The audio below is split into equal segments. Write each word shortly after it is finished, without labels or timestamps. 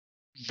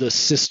the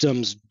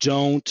systems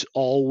don't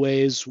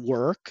always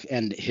work,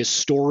 and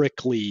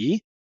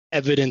historically,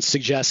 evidence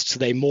suggests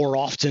they more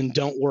often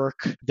don't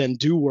work than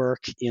do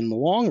work in the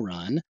long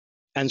run.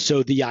 And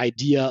so the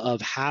idea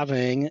of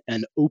having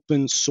an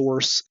open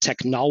source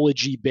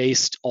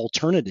technology-based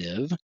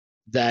alternative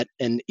that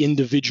an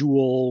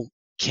individual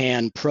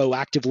can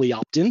proactively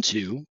opt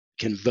into,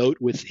 can vote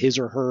with his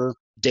or her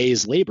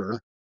day's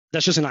labor,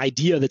 that's just an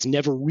idea that's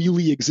never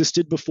really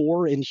existed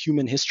before in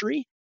human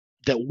history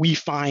that we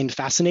find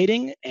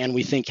fascinating and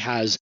we think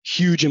has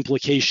huge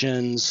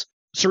implications,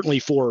 certainly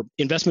for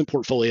investment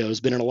portfolios,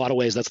 but in a lot of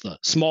ways, that's the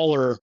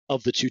smaller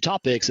of the two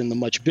topics, and the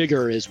much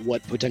bigger is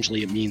what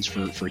potentially it means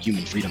for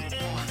human freedom.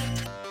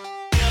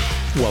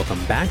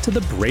 Welcome back to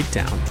The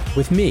Breakdown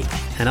with me,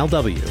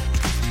 NLW.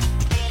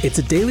 It's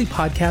a daily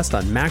podcast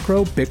on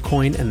macro,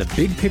 Bitcoin, and the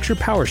big picture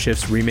power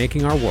shifts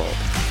remaking our world.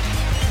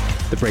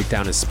 The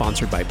Breakdown is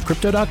sponsored by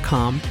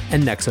Crypto.com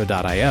and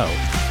Nexo.io,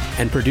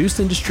 and produced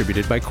and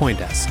distributed by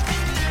CoinDesk.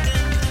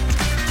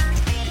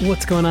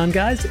 What's going on,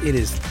 guys? It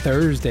is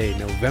Thursday,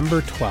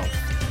 November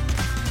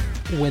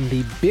 12th. When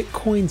the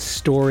Bitcoin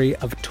story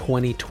of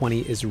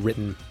 2020 is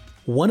written,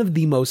 one of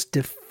the most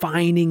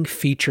defining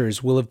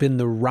features will have been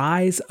the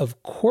rise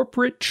of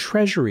corporate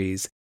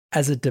treasuries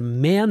as a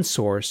demand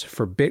source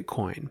for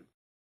Bitcoin.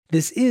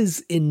 This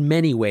is, in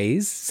many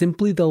ways,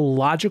 simply the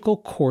logical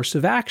course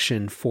of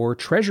action for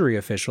Treasury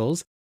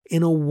officials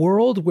in a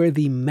world where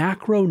the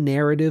macro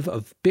narrative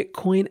of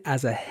Bitcoin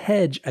as a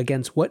hedge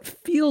against what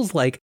feels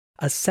like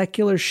a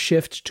secular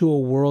shift to a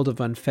world of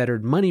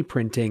unfettered money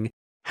printing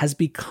has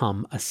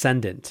become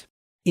ascendant.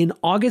 In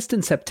August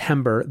and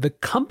September, the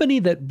company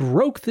that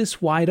broke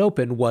this wide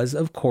open was,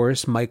 of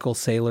course, Michael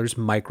Saylor's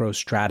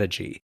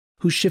MicroStrategy,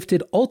 who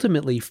shifted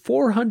ultimately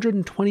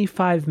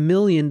 $425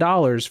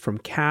 million from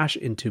cash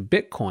into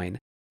Bitcoin.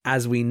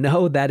 As we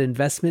know, that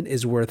investment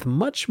is worth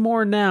much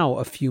more now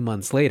a few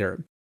months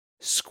later.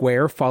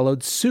 Square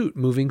followed suit,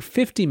 moving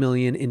 $50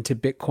 million into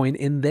Bitcoin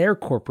in their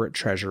corporate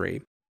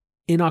treasury.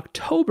 In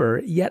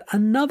October, yet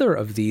another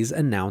of these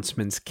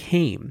announcements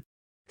came.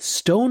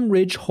 Stone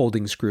Ridge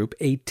Holdings Group,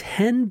 a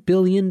 $10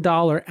 billion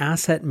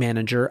asset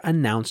manager,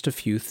 announced a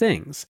few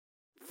things.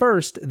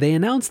 First, they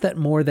announced that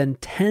more than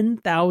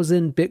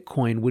 10,000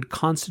 Bitcoin would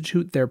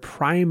constitute their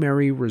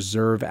primary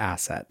reserve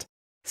asset.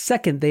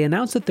 Second, they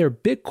announced that their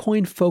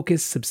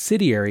Bitcoin-focused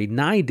subsidiary,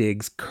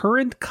 NYDIG's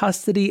current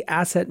custody,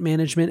 asset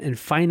management, and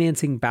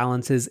financing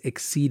balances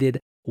exceeded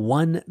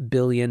 $1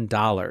 billion,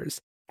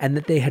 and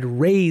that they had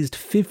raised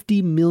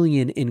 $50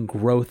 million in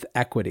growth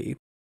equity.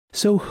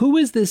 So who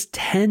is this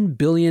 $10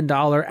 billion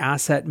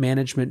asset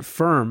management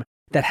firm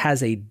that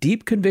has a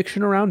deep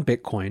conviction around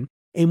Bitcoin,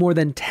 a more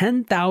than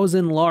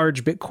 10,000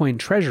 large Bitcoin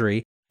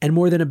treasury, and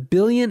more than $1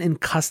 billion in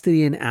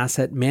custody and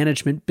asset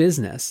management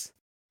business?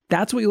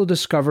 That's what you'll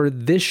discover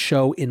this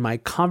show in my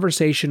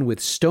conversation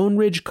with Stone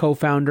Ridge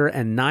co-founder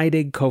and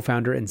NYDIG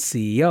co-founder and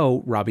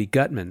CEO, Robby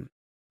Gutmann.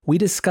 We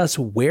discuss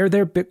where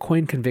their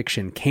Bitcoin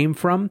conviction came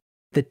from,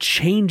 the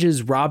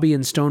changes Robby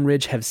and Stone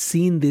Ridge have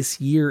seen this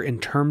year in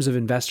terms of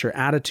investor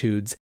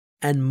attitudes,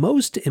 and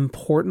most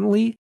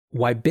importantly,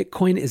 why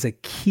Bitcoin is a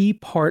key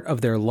part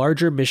of their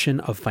larger mission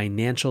of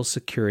financial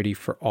security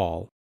for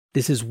all.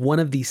 This is one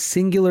of the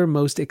singular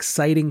most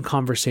exciting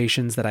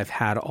conversations that I've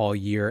had all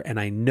year, and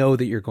I know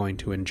that you're going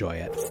to enjoy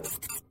it.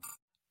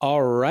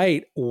 All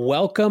right.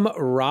 Welcome,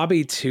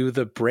 Robby, to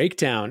The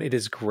Breakdown. It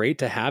is great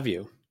to have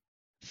you.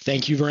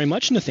 Thank you very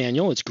much,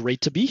 Nathaniel. It's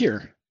great to be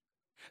here.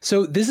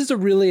 So this is a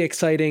really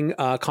exciting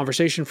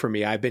conversation for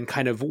me. I've been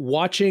kind of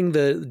watching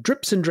the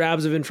drips and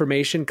drabs of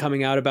information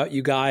coming out about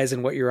you guys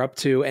and what you're up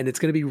to, and it's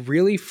going to be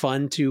really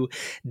fun to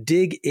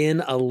dig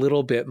in a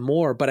little bit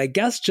more. But I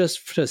guess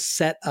just to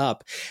set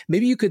up,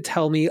 maybe you could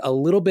tell me a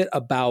little bit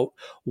about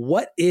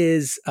what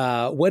is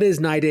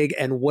NYDIG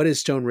and what is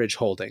Stone Ridge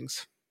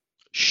Holdings?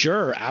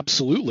 Sure,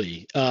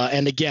 absolutely.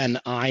 And again,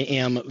 I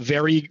am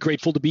very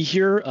grateful to be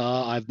here.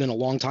 I've been a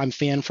longtime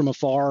fan from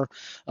afar,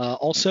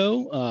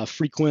 also a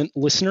frequent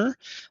listener.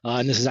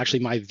 And this is actually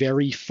my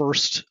very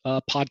first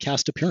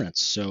podcast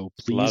appearance. So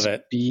please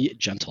be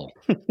gentle.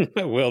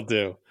 Will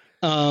do.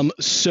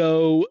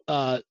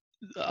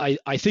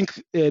 I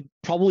think it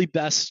probably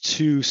best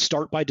to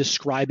start by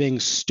describing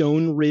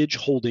Stone Ridge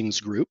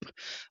Holdings Group,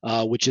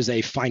 which is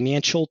a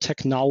financial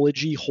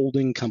technology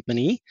holding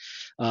company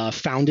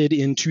founded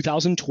in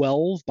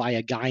 2012 by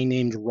a guy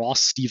named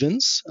Ross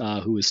Stevens,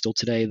 who is still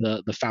today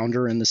the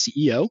founder and the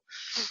CEO.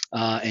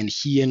 And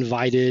he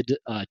invited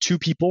two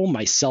people,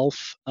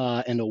 myself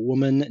and a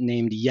woman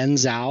named Yen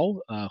Zhao,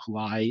 who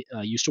I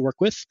used to work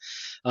with,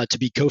 to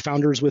be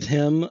co-founders with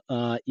him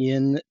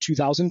in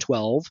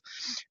 2012.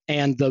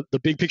 And the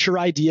big picture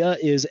idea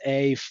is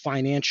a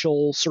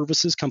financial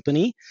services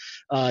company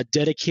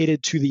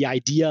dedicated to the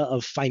idea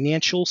of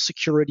financial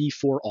security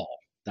for all.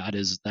 That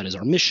is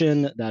our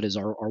mission. That is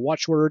our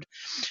watchword.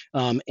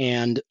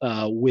 And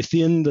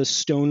within the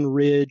Stone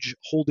Ridge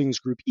Holdings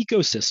Group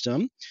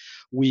ecosystem,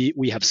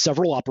 we have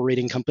several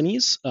operating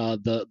companies.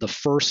 The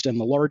first and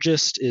the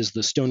largest is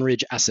the Stone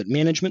Ridge Asset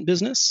Management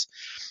business.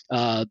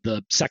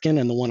 The second,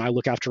 and the one I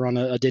look after on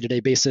a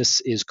day-to-day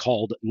basis, is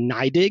called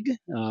NYDIG,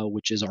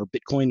 which is our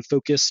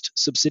Bitcoin-focused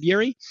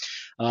subsidiary.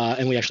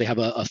 And we actually have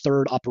a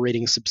third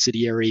operating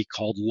subsidiary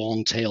called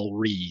Longtail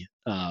Re,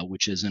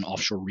 which is an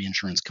offshore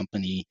reinsurance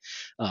company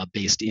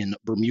based in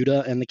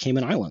Bermuda and the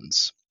Cayman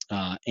Islands.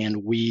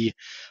 And we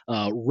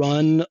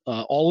run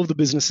all of the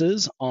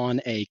businesses on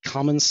a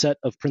common set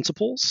of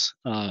principles,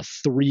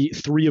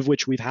 three of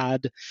which we've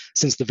had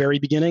since the very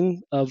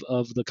beginning of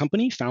the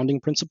company,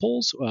 founding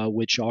principles,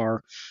 which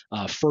are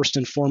first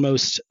and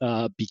foremost,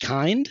 be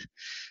kind,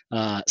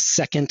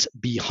 second,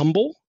 be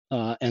humble,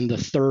 and the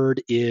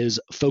third is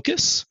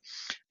focus.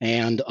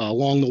 And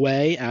along the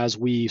way, as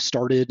we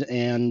started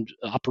and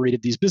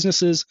operated these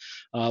businesses,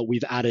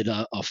 we've added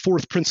a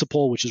fourth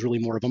principle, which is really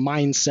more of a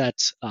mindset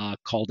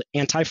called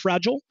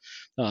anti-fragile,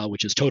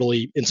 which is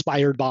totally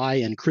inspired by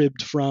and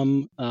cribbed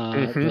from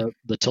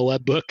the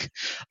Taleb book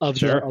of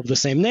the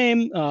same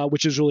name,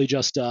 which is really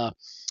just a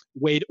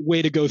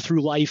way to go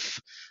through life,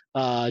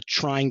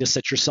 trying to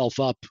set yourself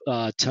up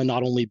to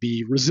not only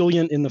be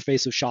resilient in the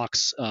face of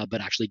shocks,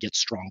 but actually get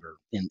stronger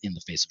in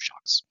the face of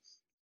shocks.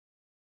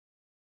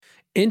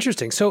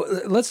 Interesting. So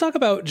let's talk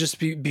about, just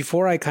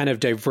before I kind of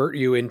divert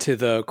you into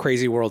the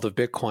crazy world of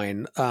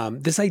Bitcoin,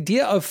 this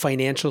idea of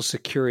financial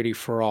security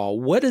for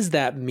all. What does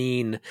that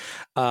mean?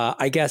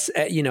 I guess,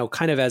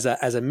 kind of as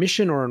a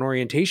mission or an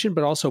orientation,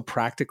 but also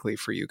practically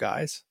for you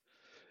guys.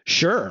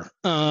 Sure.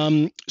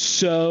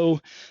 So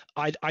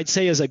I'd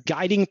say as a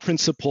guiding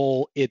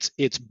principle, it's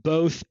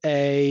both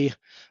a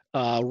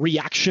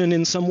reaction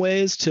in some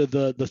ways to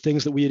the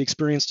things that we had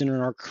experienced in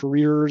our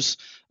careers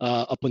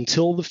up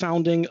until the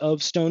founding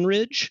of Stone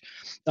Ridge,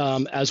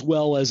 as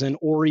well as an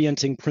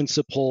orienting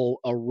principle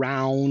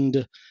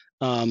around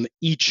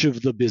each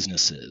of the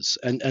businesses.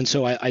 And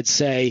so I'd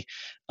say,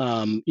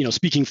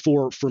 speaking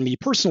for me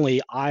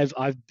personally,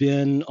 I've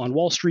been on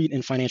Wall Street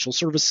in financial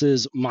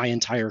services my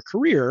entire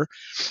career,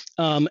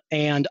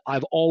 and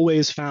I've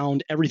always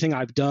found everything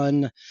I've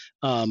done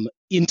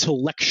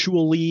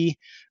intellectually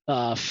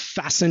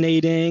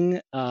fascinating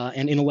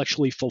and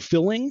intellectually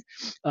fulfilling.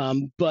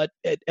 But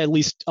at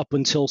least up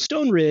until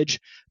Stone Ridge,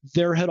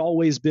 there had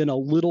always been a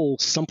little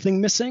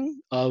something missing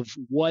of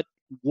what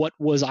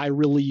was I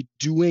really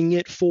doing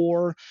it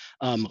for?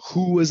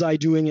 Who was I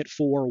doing it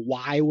for?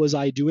 Why was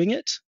I doing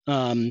it?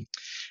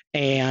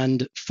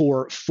 And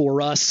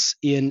for us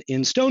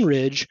in Stone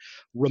Ridge,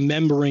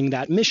 remembering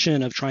that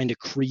mission of trying to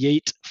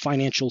create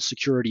financial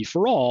security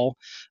for all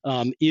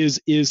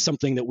is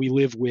something that we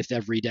live with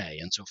every day.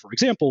 And so, for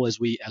example, as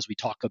we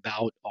talk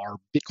about our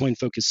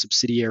Bitcoin-focused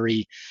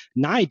subsidiary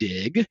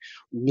NYDIG,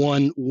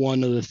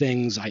 one of the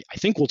things I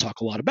think we'll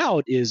talk a lot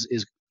about is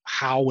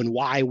how and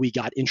why we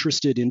got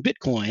interested in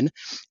Bitcoin.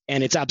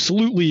 And it's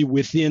absolutely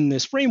within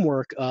this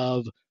framework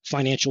of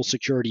financial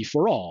security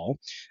for all.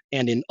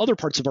 And in other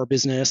parts of our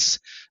business,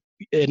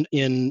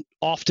 in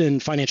often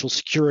financial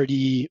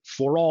security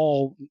for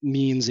all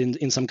means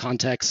in some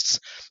contexts,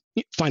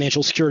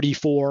 financial security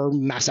for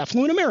mass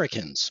affluent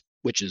Americans,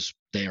 which is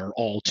they are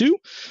all too.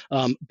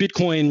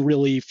 Bitcoin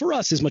really for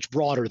us is much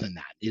broader than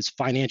that. Is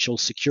financial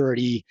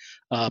security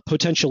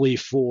potentially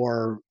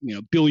for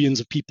billions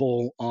of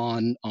people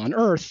on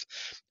Earth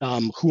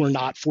who are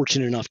not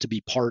fortunate enough to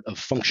be part of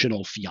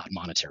functional fiat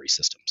monetary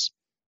systems.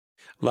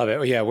 Love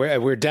it. Yeah,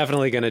 we're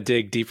definitely going to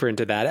dig deeper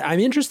into that. I'm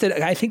interested.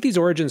 I think these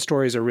origin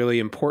stories are really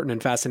important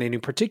and fascinating,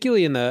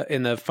 particularly in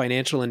the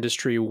financial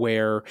industry,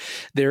 where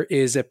there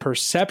is a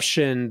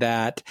perception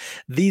that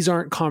these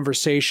aren't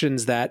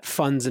conversations that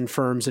funds and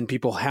firms and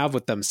people have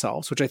with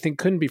themselves, which I think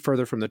couldn't be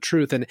further from the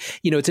truth. And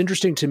it's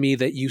interesting to me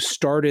that you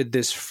started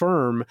this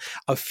firm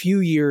a few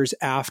years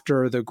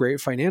after the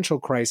great financial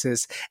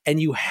crisis, and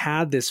you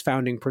had this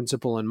founding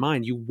principle in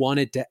mind. You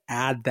wanted to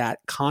add that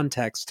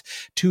context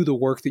to the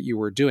work that you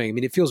were doing. I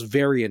mean, it feels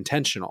very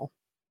intentional.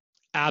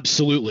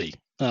 Absolutely.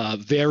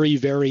 Very,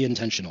 very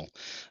intentional.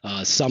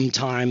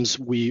 Sometimes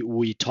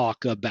we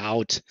talk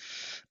about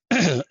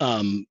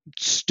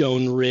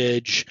Stone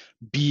Ridge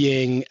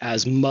being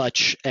as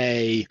much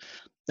a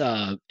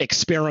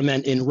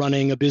experiment in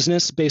running a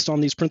business based on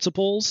these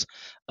principles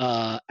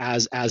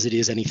as it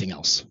is anything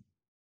else.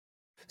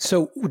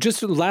 So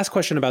just last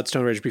question about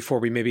Stone Ridge before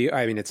we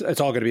it's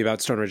all going to be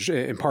about Stone Ridge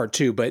in part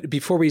two, but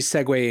before we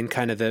segue in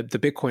kind of the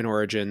Bitcoin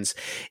origins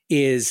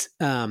is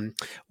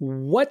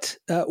what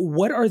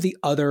are the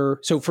other,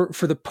 so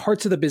for the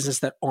parts of the business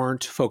that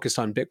aren't focused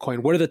on Bitcoin,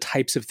 what are the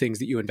types of things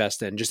that you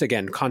invest in? Just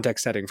again,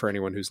 context setting for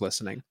anyone who's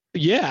listening.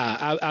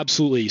 Yeah,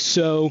 absolutely.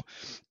 So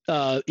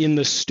in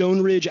the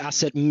Stone Ridge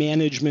Asset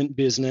Management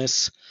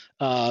business,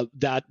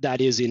 that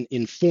is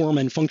in form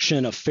and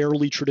function a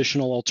fairly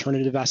traditional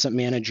alternative asset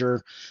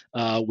manager.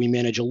 We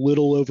manage a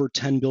little over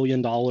 $10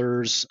 billion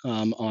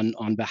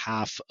on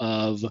behalf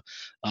of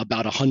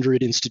about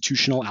 100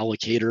 institutional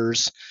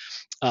allocators.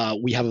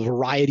 We have a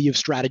variety of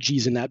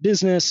strategies in that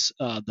business.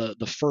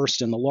 The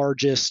first and the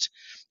largest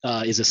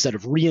is a set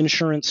of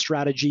reinsurance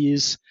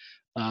strategies.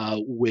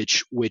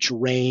 which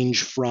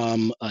range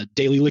from a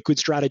daily liquid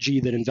strategy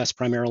that invests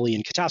primarily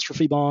in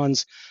catastrophe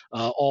bonds,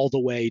 all the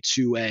way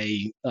to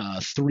a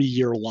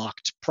 3-year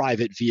locked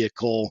private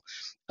vehicle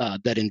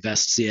that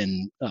invests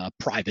in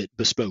private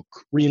bespoke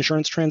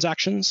reinsurance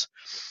transactions.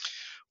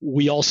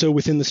 We also,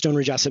 within the Stone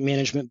Ridge Asset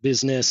Management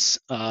business,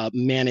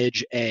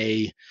 manage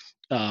a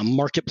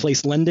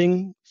marketplace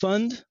lending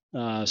fund.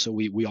 So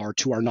we are,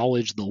 to our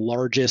knowledge, the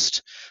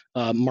largest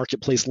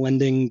marketplace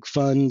lending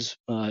fund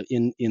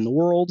in the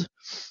world.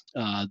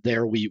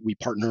 There we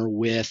partner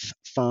with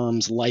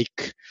firms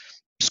like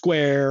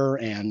Square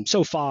and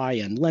SoFi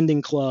and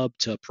Lending Club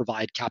to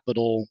provide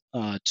capital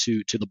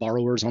to the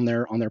borrowers on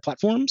their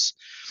platforms.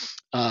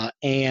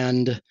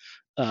 The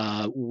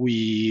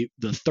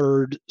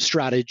third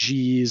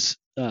strategies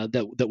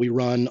that we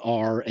run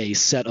are a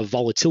set of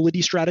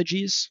volatility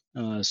strategies.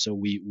 So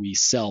we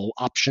sell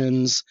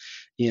options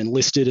in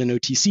listed and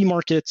OTC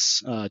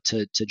markets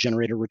to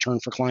generate a return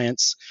for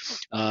clients.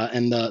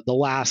 And the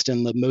last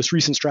and the most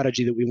recent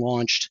strategy that we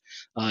launched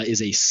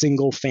is a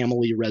single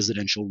family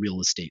residential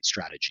real estate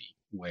strategy,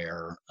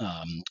 where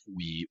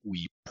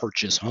we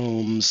purchase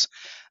homes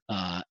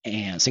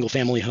and single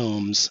family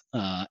homes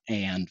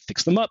and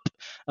fix them up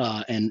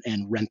and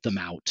rent them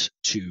out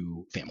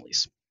to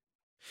families.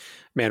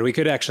 Man, we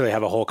could actually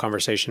have a whole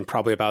conversation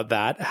probably about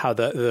that, how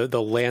the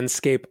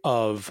landscape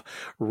of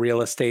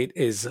real estate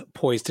is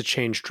poised to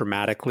change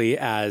dramatically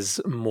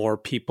as more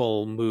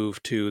people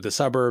move to the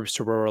suburbs,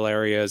 to rural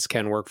areas,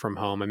 can work from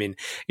home. I mean,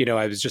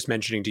 I was just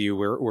mentioning to you,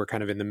 we're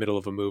kind of in the middle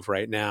of a move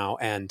right now,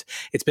 and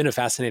it's been a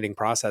fascinating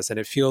process, and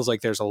it feels like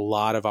there's a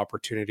lot of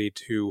opportunity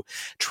to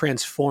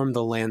transform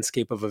the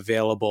landscape of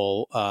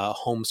available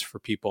homes for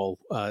people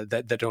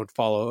that don't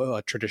follow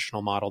a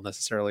traditional model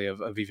necessarily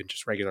of even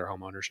just regular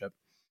home ownership.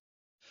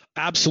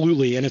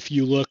 Absolutely, and if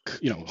you look,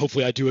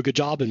 hopefully I do a good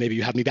job, and maybe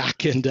you have me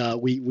back, and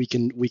we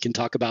can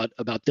talk about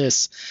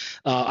this.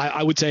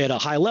 I would say at a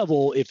high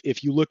level,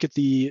 if you look at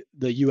the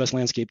U.S.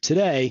 landscape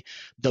today,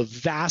 the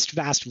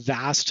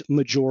vast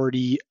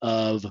majority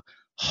of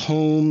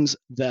homes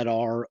that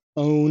are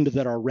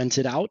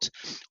rented out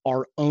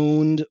are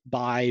owned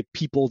by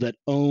people that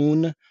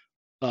own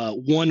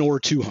 1 or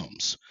 2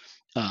 homes.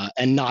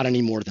 And not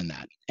any more than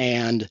that.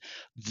 And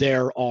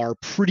there are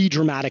pretty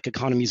dramatic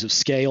economies of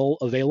scale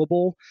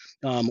available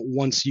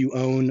once you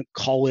own,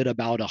 call it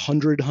about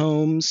 100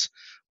 homes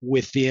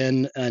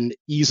within an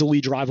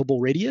easily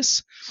drivable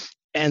radius.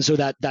 And so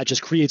that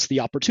just creates the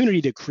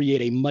opportunity to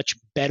create a much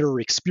better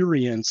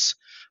experience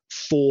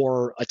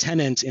for a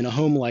tenant in a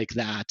home like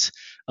that,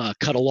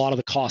 cut a lot of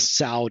the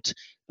costs out,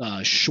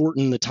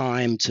 shorten the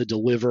time to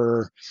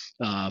deliver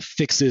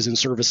fixes and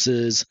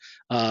services,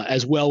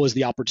 as well as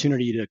the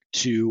opportunity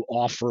to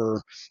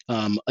offer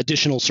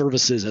additional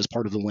services as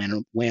part of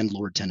the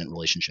landlord-tenant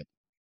relationship.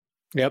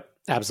 Yep,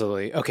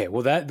 absolutely. Okay,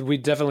 well, that we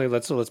definitely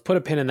let's put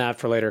a pin in that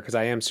for later, because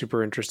I am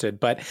super interested.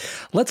 But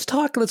let's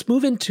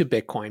move into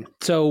Bitcoin.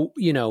 So,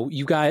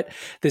 you got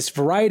this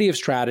variety of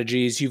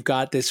strategies. You've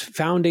got this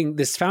founding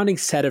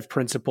set of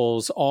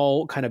principles,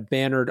 all kind of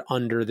bannered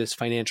under this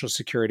financial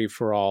security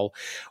for all.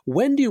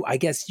 When do I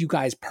guess you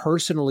guys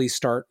personally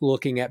start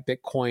looking at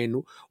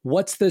Bitcoin?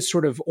 What's the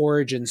sort of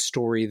origin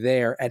story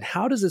there, and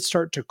how does it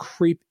start to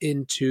creep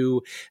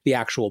into the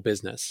actual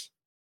business?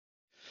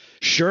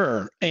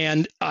 Sure.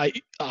 And I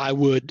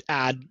would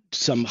add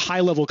some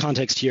high level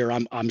context here.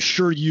 I'm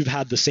sure you've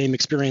had the same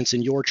experience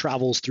in your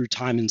travels through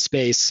time and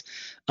space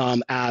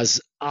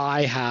as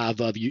I have.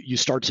 You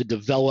start to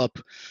develop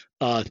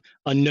a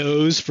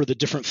nose for the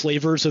different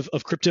flavors of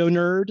crypto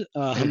nerd.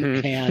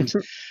 And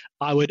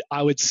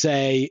I would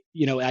say,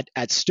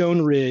 at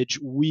Stone Ridge,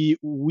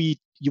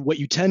 what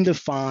you tend to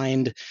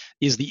find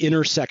is the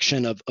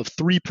intersection of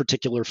 3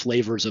 particular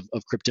flavors of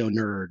crypto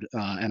nerd,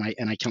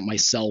 and I count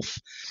myself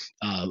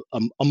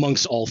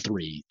amongst all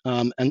 3.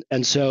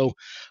 And so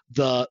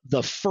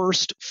the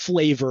first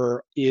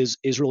flavor is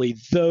really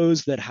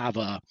those that have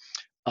a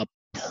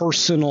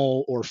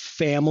personal or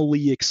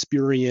family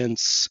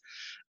experience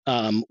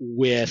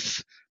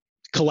with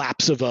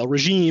collapse of a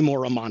regime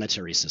or a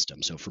monetary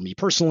system. So for me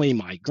personally,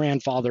 my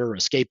grandfather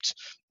escaped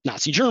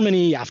Nazi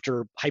Germany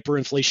after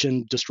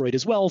hyperinflation destroyed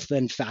his wealth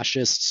and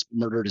fascists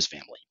murdered his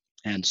family.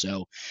 And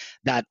so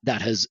that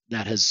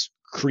has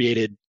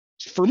created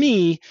for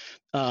me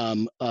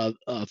a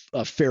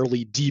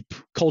fairly deep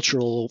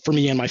cultural, for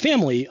me and my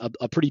family,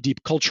 a pretty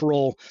deep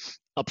cultural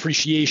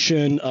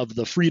appreciation of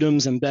the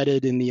freedoms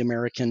embedded in the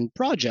American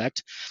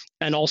project,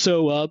 and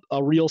also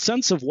a real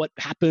sense of what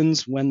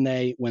happens when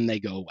they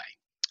go away.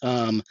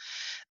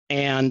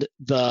 And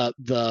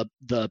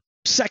the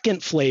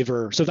second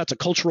flavor, so that's a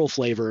cultural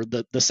flavor.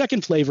 The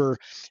second flavor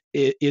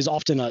is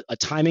often a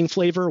timing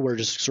flavor, where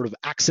just sort of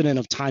accident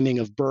of timing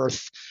of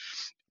birth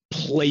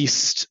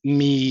placed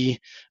me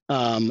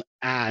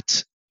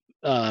at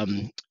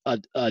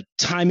a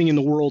timing in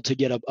the world to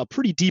get a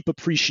pretty deep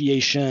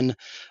appreciation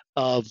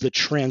of the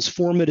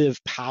transformative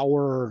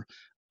power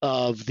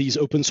of these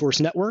open source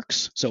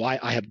networks. So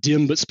I have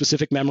dim but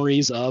specific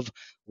memories of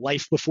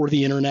life before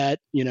the internet.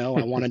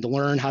 I wanted to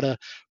learn how to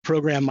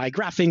program my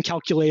graphing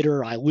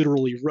calculator. I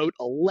literally wrote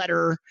a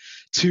letter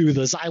to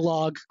the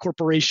Zilog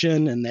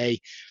Corporation, and they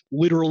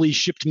literally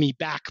shipped me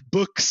back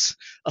books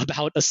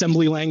about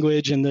assembly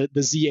language and the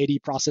Z80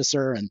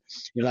 processor. And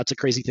that's a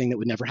crazy thing that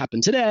would never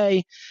happen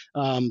today.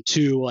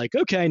 To like,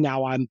 okay,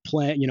 now I'm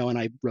playing, and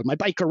I rode my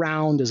bike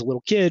around as a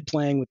little kid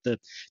playing with the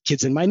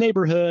kids in my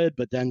neighborhood,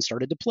 but then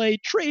started to play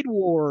Trade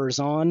Wars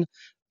on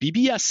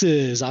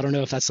BBSs. I don't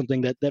know if that's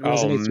something that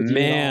resonates with you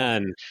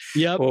at all.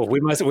 Yep. Well,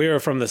 we were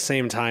from the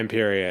same time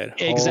period.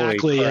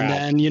 Exactly.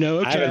 And then,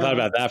 okay, I haven't thought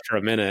about that for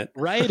a minute.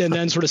 Right. And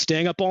then sort of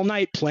staying up all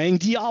night playing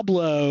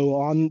Diablo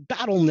on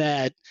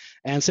BattleNet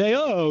and say,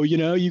 oh,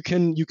 you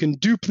can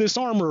dupe this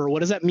armor.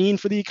 What does that mean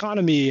for the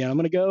economy? And I'm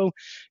going to go,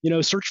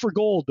 search for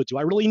gold, but do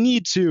I really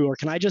need to, or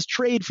can I just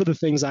trade for the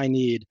things I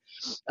need?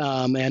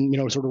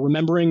 And, sort of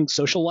remembering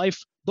social life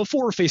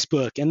before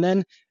Facebook and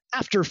then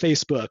after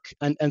Facebook.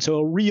 And so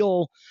a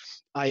real,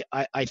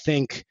 I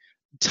think,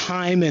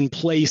 time and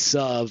place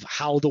of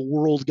how the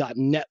world got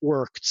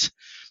networked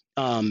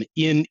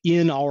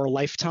in our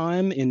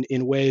lifetime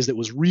in ways that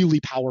was really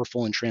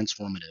powerful and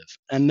transformative.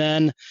 And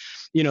then,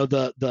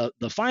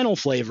 the final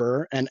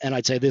flavor, and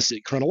I'd say this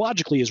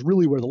chronologically is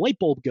really where the light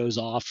bulb goes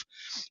off,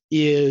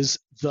 is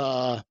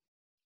the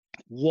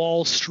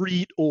Wall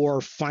Street or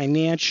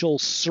financial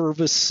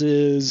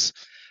services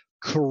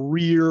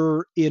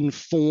career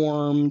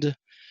informed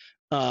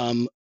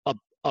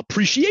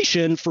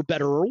appreciation, for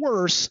better or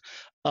worse,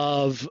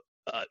 of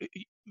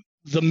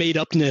the made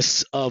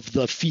upness of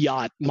the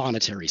fiat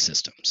monetary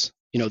systems.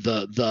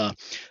 The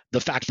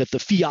fact that the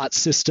fiat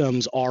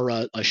systems are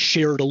a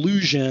shared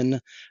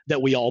illusion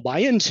that we all buy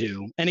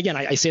into. And again,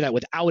 I say that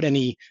without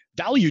any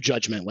value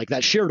judgment. Like,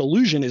 that shared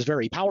illusion is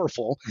very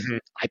powerful. Mm-hmm.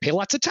 I pay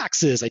lots of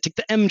taxes. I take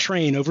the M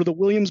train over the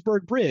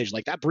Williamsburg Bridge.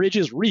 Like, that bridge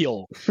is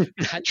real.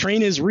 That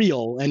train is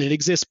real, and it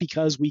exists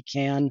because we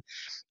can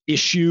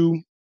issue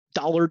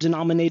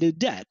dollar-denominated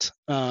debt.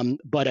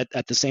 But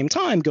at the same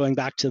time, going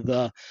back to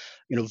the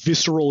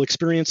visceral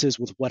experiences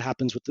with what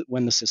happens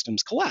when the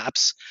systems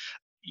collapse,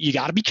 you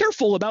got to be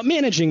careful about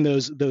managing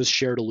those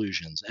shared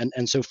illusions.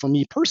 And so for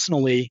me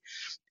personally,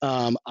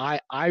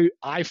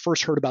 I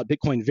first heard about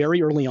Bitcoin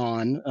very early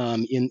on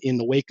in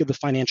the wake of the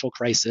financial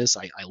crisis.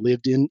 I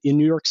lived in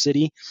New York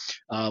City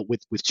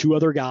with two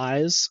other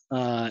guys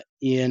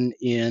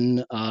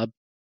in a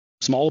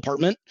small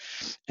apartment,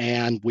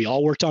 and we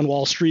all worked on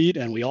Wall Street,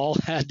 and we all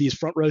had these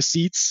front row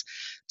seats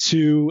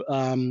to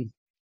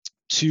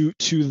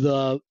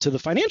the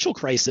financial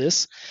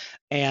crisis.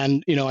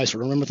 And I sort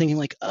of remember thinking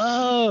like,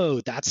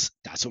 oh, that's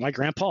what my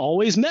grandpa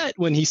always meant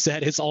when he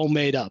said it's all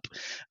made up,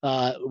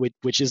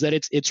 which is that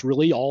it's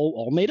really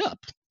all made up.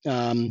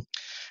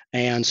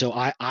 And so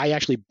I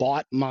actually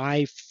bought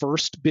my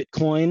first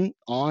Bitcoin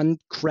on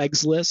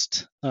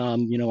Craigslist,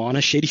 on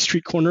a shady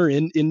street corner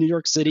in New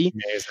York City.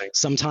 Amazing.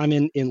 Sometime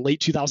in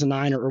late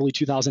 2009 or early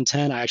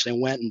 2010. I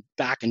actually went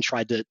back and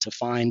tried to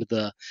find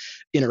the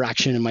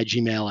interaction in my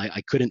Gmail.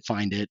 I couldn't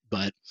find it,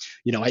 but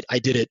I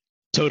did it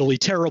totally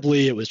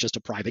terribly. It was just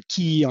a private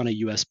key on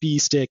a USB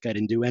stick. I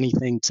didn't do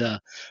anything to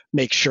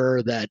make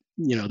sure that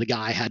the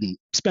guy hadn't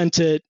spent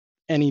it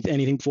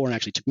anything before, and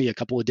actually took me a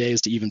couple of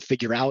days to even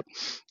figure out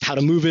how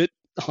to move it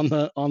on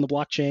the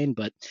blockchain.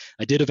 But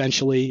I did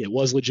eventually. It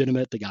was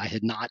legitimate. The guy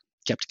had not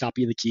kept a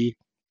copy of the key,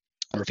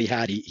 or if he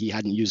had, he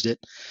hadn't used it.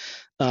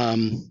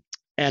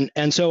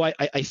 And so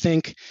I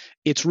think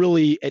it's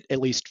really,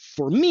 at least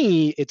for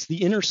me, it's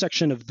the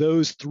intersection of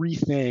those three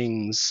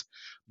things: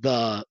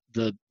 the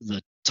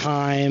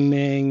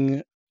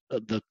timing,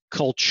 the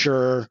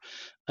culture,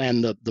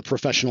 and the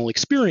professional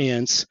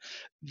experience,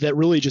 that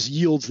really just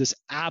yields this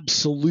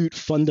absolute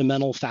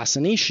fundamental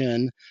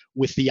fascination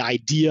with the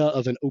idea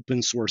of an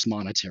open source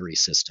monetary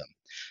system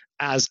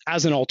as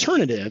an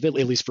alternative, at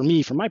least for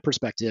me, from my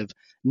perspective,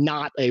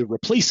 not a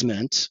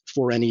replacement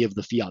for any of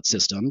the fiat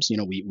systems.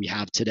 We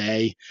have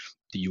today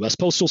the US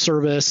Postal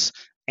Service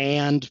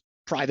and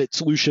private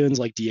solutions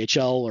like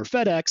DHL or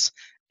FedEx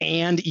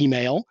and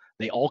email.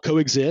 They all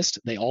coexist.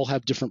 They all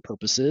have different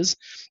purposes.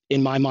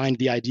 In my mind,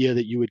 the idea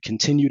that you would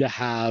continue to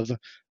have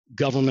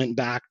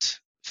government-backed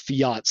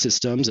fiat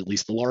systems, at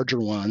least the larger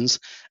ones,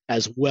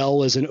 as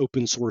well as an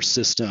open source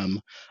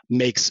system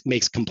makes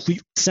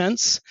complete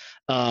sense,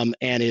 and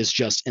is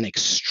just an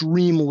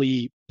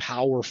extremely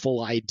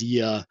powerful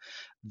idea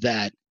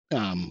that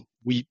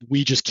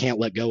we just can't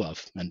let go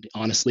of. And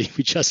honestly,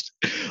 we just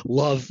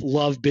love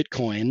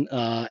Bitcoin,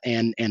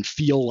 and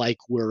feel like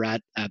we're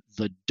at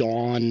the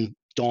dawn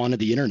of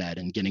the internet,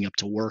 and getting up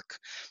to work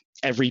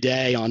every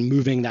day on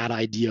moving that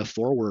idea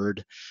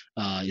forward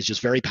is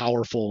just very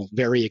powerful,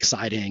 very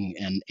exciting,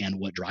 and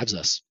what drives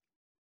us.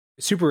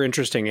 Super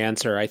interesting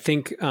answer. I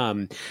think,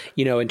 in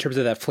terms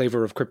of that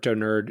flavor of crypto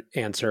nerd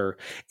answer,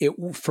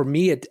 for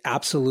me, it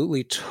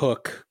absolutely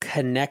took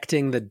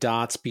connecting the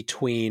dots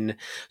between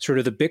sort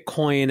of the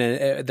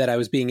Bitcoin that I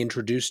was being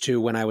introduced to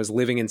when I was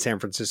living in San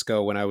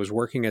Francisco, when I was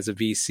working as a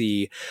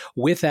VC,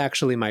 with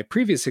actually my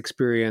previous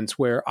experience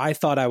where I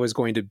thought I was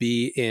going to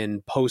be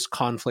in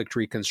post-conflict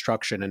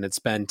reconstruction and had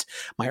spent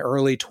my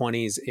early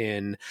 20s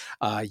in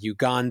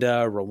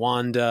Uganda,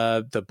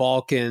 Rwanda, the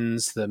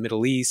Balkans, the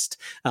Middle East.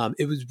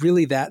 It was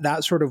really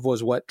that sort of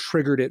was what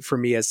triggered it for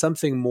me as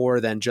something more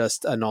than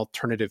just an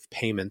alternative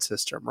payment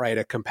system, right?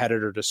 A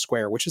competitor to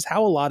Square, which is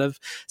how a lot of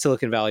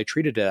Silicon Valley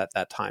treated it at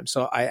that time.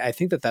 So I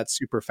think that that's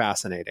super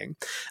fascinating.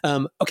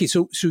 Okay,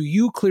 so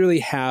you clearly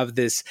have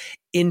this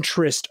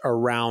interest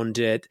around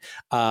it.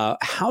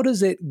 How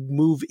does it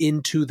move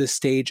into the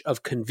stage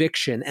of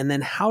conviction? And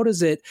then how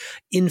does it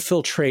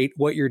infiltrate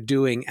what you're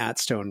doing at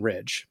Stone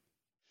Ridge?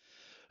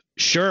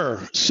 Sure.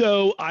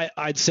 So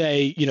I'd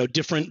say,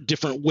 different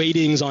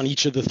weightings on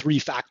each of the three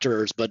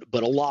factors, but a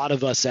lot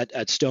of us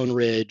at Stone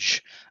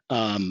Ridge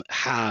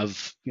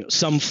have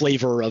some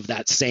flavor of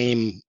that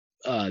same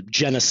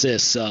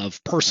genesis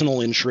of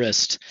personal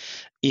interest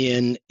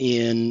in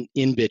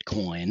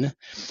Bitcoin.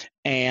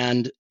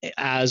 And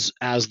as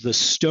the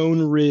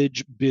Stone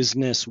Ridge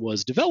business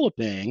was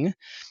developing,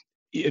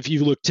 if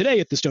you look today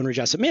at the Stone Ridge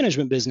Asset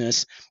Management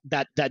business,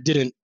 that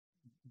didn't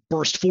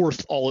burst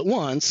forth all at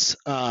once.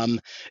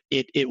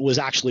 It was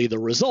actually the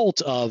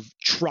result of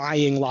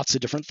trying lots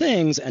of different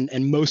things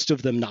and most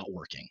of them not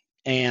working.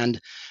 And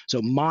so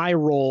my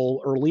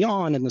role early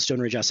on in the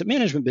Stone Ridge Asset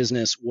Management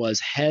business was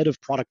head of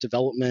product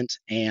development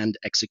and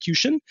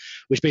execution,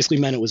 which basically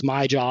meant it was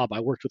my job.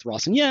 I worked with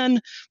Ross and Yen.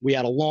 We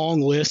had a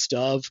long list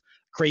of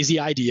crazy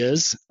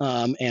ideas,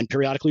 and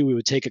periodically we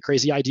would take a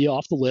crazy idea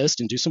off the list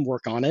and do some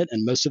work on it,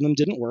 and most of them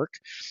didn't work,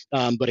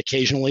 but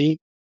occasionally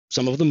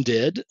some of them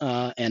did,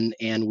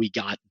 and we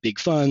got big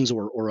funds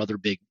or other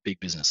big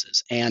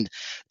businesses. And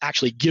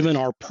actually, given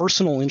our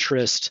personal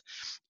interest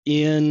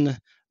in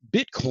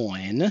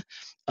Bitcoin,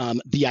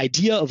 the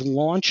idea of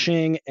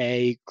launching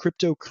a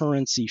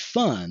cryptocurrency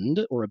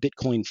fund or a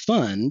Bitcoin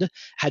fund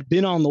had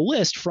been on the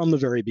list from the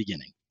very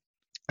beginning.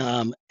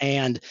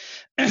 And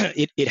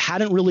it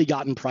hadn't really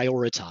gotten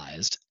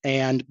prioritized.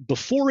 And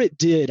before it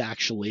did,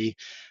 actually,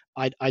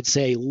 I'd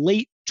say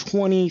late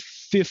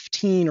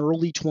 2015,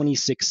 early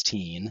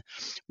 2016,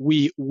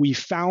 we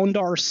found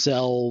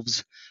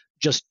ourselves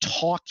just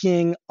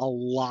talking a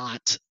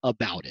lot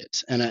about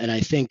it. And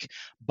I think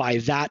by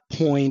that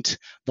point,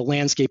 the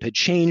landscape had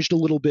changed a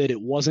little bit.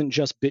 It wasn't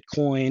just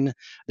Bitcoin.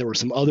 There were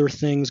some other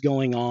things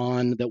going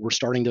on that were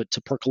starting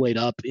to percolate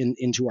up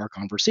into our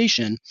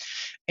conversation.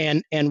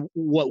 And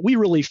what we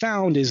really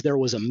found is there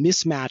was a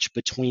mismatch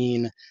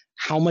between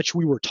how much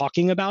we were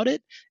talking about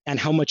it and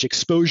how much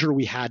exposure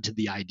we had to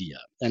the idea.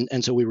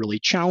 And so we really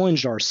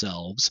challenged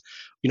ourselves.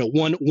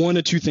 One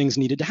of two things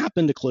needed to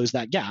happen to close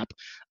that gap.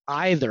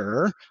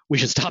 Either we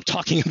should stop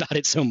talking about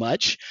it so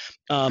much,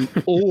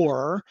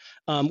 or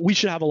we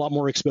should have a lot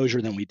more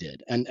exposure than we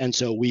did. And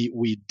so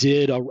we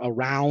did a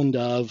round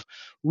of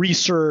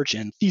research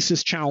and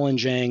thesis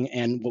challenging,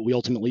 and what we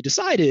ultimately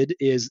decided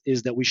is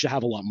that we should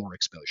have a lot more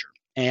exposure.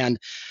 And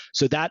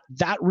so that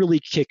really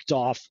kicked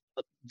off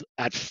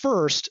at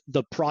first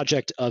the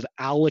project of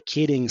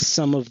allocating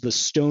some of the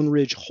Stone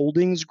Ridge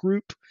Holdings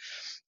Group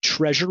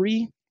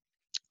Treasury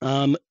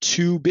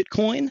to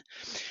Bitcoin.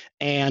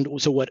 And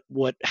so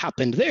what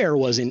happened there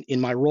was in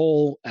my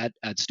role at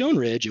Stone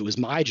Ridge, it was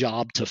my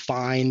job to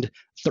find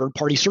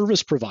third-party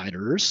service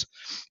providers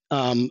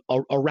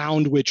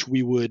around which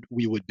we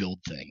would build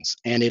things.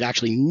 And it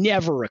actually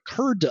never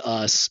occurred to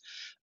us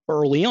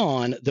early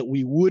on that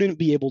we wouldn't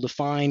be able to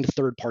find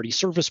third-party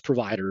service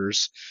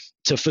providers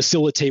to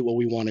facilitate what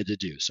we wanted to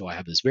do. So I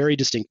have this very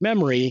distinct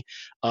memory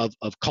of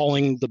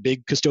calling the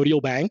big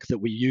custodial bank that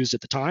we used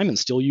at the time and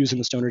still use in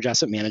the Stone Ridge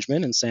Asset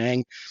Management and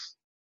saying,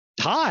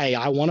 "Hi,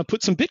 I want to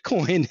put some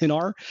Bitcoin in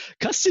our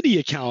custody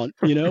account.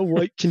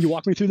 What can you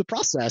walk me through the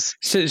process?"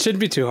 It shouldn't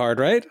be too hard,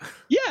 right?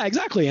 Yeah,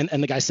 exactly. And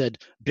the guy said,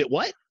 "Bit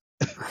what?"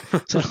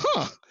 So,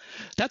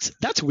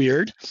 that's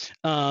weird.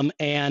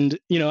 And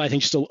I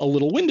think just a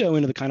little window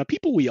into the kind of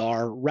people we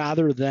are,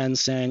 rather than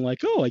saying like,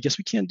 "Oh, I guess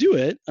we can't do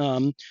it."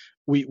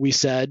 We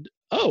said,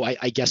 "Oh,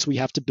 I guess we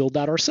have to build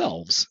that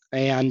ourselves."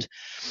 And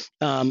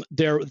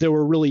there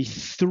were really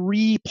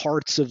three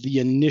parts of the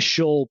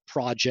initial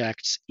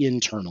project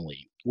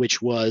internally,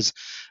 which was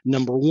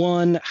number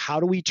one, how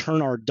do we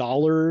turn our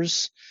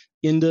dollars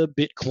into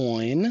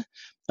Bitcoin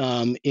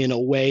in a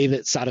way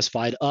that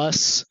satisfied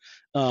us?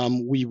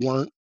 We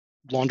weren't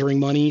laundering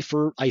money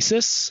for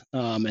ISIS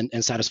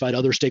and satisfied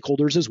other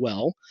stakeholders as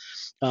well.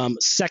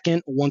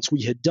 Second, once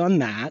we had done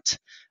that,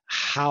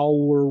 how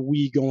were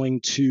we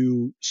going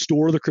to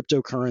store the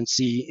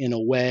cryptocurrency in a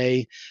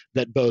way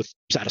that both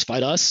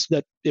satisfied us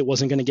that it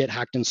wasn't going to get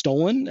hacked and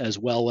stolen, as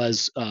well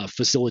as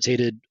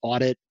facilitated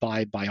audit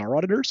by our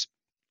auditors?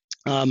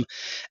 And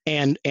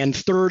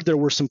third, there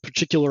were some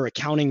particular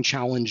accounting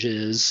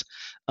challenges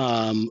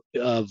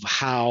of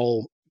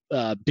how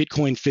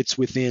Bitcoin fits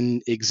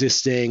within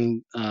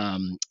existing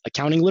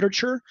accounting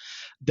literature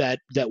that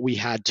we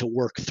had to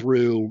work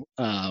through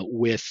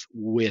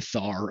with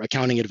our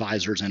accounting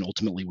advisors and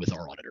ultimately with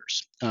our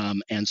auditors.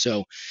 And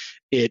so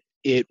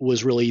it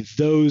was really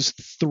those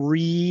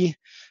three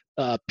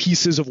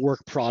pieces of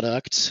work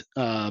product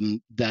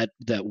that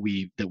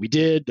we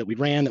did, that we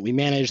ran, that we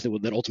managed,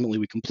 that ultimately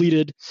we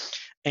completed.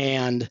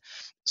 And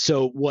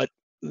so what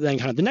then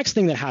kind of the next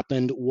thing that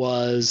happened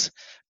was,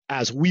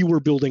 as we were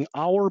building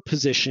our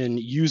position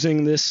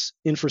using this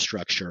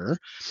infrastructure,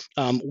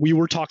 we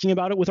were talking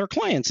about it with our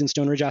clients in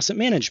Stone Ridge Asset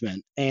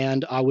Management.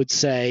 And I would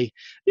say,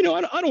 I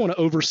don't want to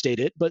overstate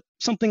it, but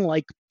something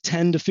like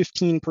 10 to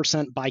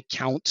 15% by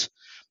count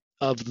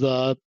of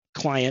the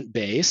client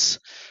base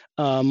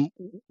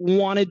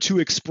wanted to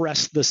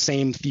express the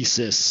same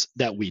thesis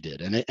that we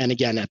did. And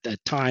again, at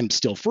that time,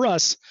 still for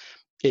us,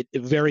 it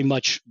very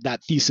much,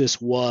 that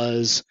thesis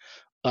was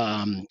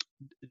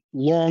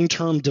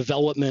long-term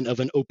development of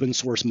an open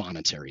source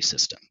monetary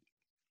system.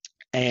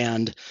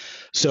 And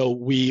so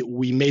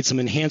we made some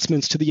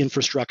enhancements to the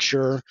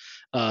infrastructure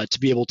to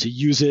be able to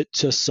use it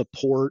to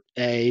support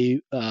a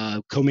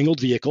commingled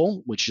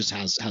vehicle, which just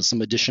has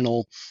some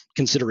additional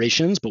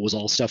considerations, but was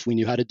all stuff we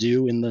knew how to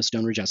do in the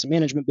Stone Ridge Asset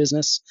Management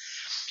business.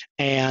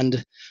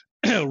 And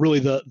really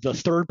the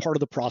third part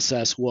of the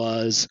process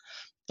was,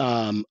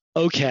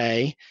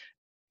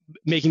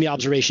 making the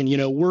observation,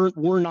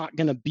 we're not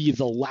going to be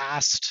the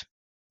last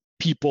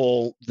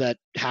people that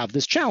have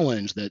this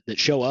challenge, that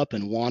show up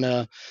and want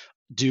to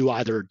do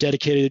either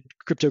dedicated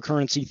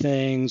cryptocurrency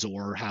things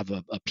or have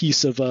a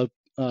piece of a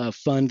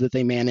fund that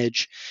they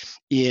manage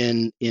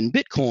in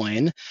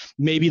Bitcoin.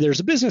 Maybe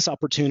there's a business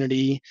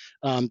opportunity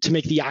to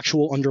make the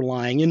actual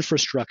underlying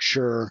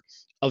infrastructure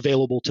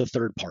available to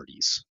third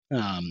parties.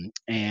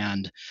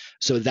 And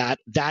so that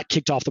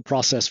kicked off the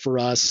process for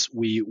us.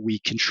 We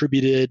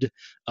contributed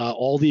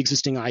all the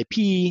existing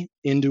IP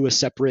into a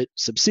separate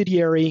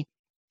subsidiary.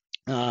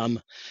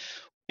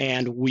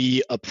 And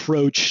we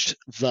approached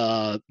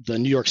the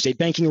New York State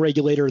banking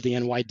regulator, the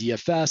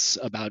NYDFS,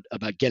 about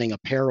getting a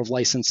pair of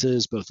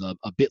licenses, both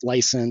a BIT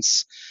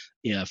license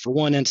for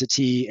one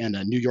entity and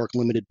a New York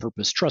limited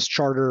purpose trust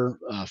charter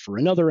for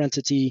another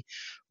entity,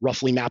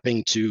 roughly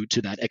mapping to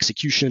that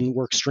execution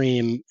work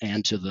stream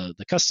and to the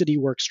custody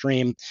work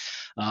stream.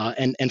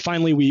 And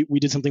finally, we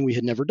did something we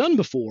had never done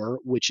before,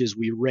 which is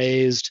we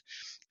raised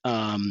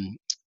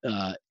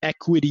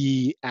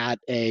equity at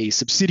a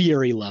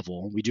subsidiary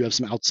level. We do have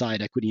some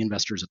outside equity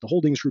investors at the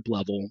holdings group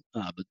level,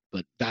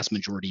 but vast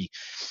majority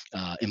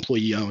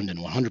employee owned and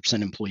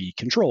 100% employee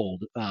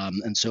controlled.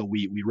 And so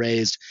we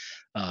raised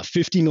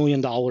 $50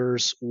 million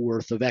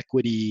worth of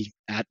equity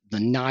at the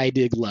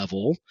NYDIG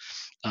level.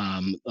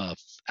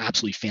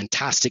 Absolutely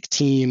fantastic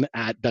team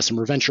at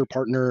Bessemer Venture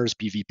Partners,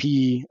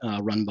 BVP,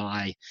 run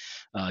by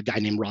a guy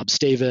named Rob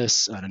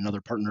Stavis and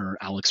another partner,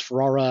 Alex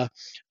Ferrara,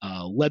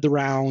 led the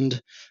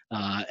round.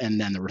 And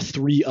then there were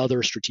three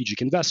other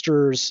strategic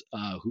investors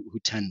who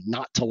tend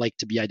not to like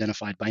to be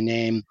identified by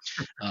name.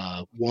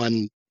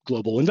 One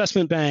global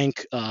investment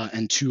bank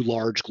and two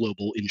large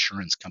global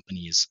insurance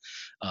companies,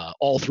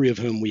 all three of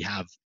whom we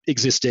had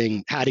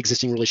existing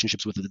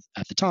relationships with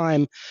at the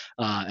time,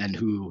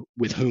 and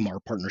with whom our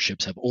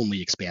partnerships have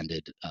only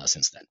expanded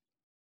since then.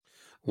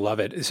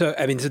 Love it. So,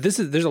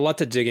 there's a lot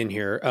to dig in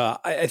here.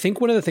 I think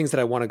one of the things that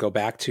I want to go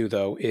back to,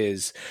 though,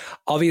 is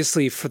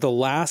obviously for the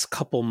last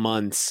couple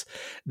months,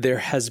 there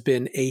has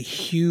been a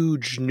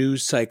huge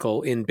news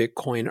cycle in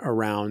Bitcoin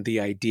around the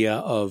idea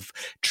of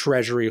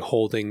Treasury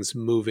holdings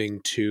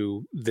moving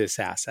to this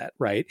asset,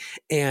 right?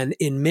 And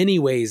in many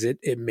ways,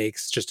 it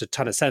makes just a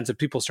ton of sense. If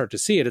people start to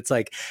see it, it's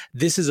like,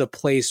 this is a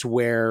place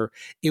where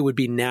it would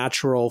be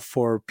natural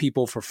for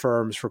people, for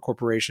firms, for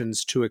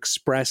corporations to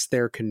express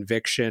their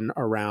conviction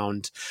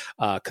around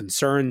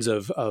concerns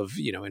of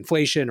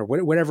inflation or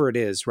whatever it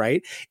is,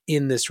 right,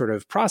 in this sort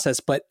of process.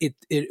 But it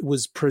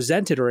was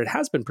presented, or it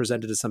has been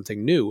presented, as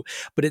something new.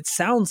 But it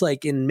sounds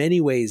like in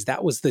many ways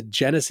that was the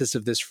genesis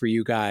of this for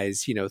you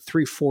guys,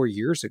 3-4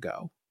 years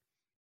ago.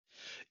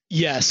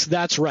 Yes,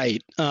 that's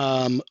right.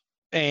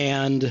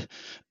 And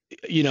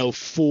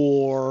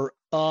for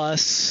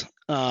us,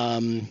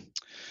 I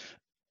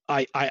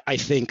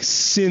think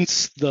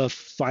since the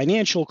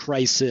financial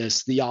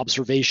crisis, the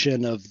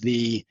observation of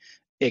the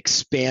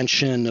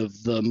expansion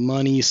of the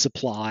money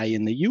supply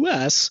in the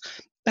US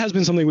has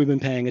been something we've been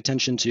paying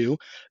attention to.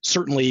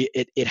 Certainly,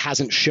 it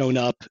hasn't shown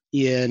up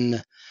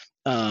in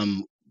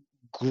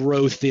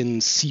growth in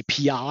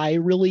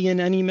CPI really in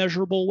any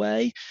measurable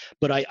way.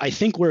 But I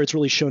think where it's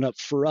really shown up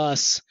for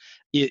us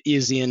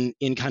is in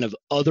kind of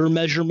other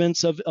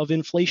measurements of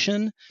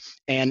inflation.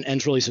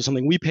 And really, so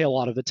something we pay a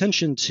lot of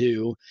attention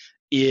to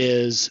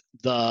is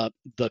the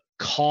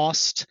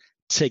cost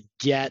to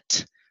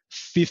get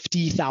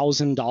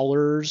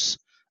 $50,000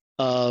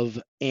 of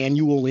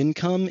annual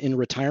income in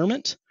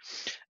retirement.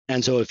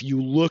 And so if you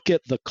look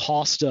at the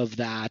cost of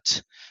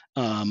that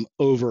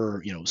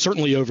over,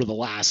 certainly over the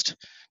last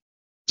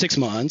 6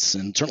 months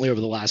and certainly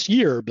over the last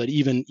year, but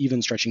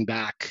even stretching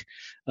back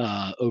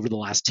over the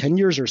last 10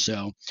 years or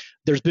so,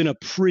 there's been a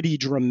pretty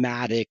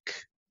dramatic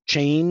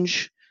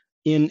change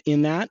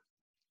in that.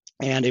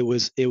 And it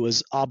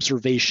was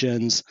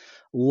observations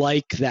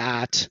like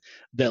that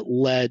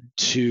led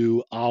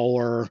to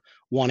our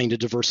wanting to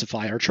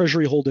diversify our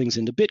Treasury holdings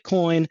into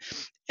Bitcoin,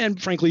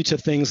 and frankly to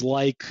things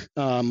like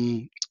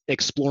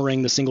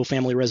exploring the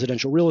single-family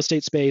residential real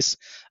estate space,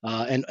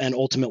 and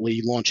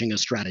ultimately launching a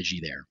strategy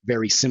there.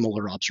 Very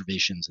similar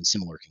observations and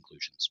similar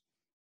conclusions.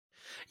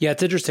 Yeah,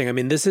 it's interesting. I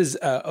mean, this is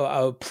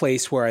a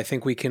place where I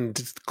think we can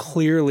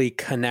clearly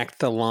connect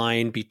the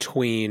line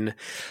between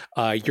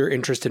your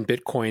interest in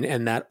Bitcoin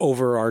and that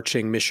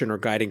overarching mission or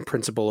guiding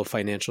principle of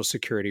financial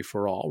security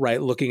for all, right?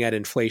 Looking at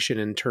inflation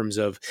in terms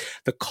of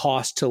the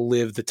cost to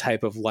live the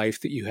type of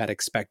life that you had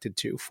expected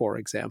to, for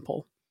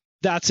example.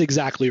 That's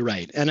exactly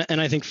right. And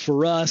I think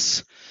for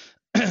us,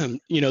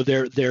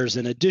 there's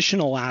an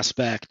additional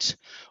aspect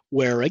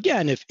where,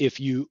 again, if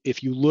you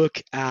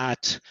look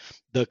at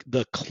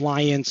the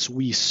clients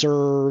we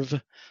serve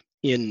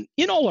in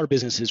all our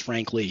businesses,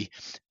 frankly,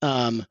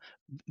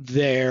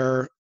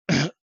 there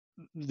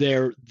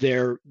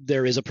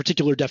is a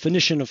particular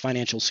definition of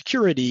financial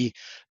security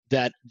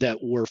that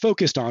we're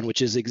focused on,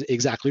 which is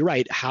exactly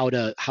right. How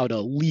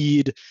to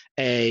lead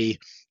a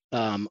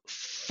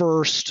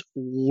first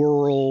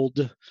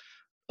world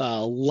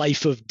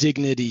life of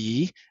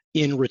dignity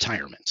in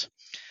retirement.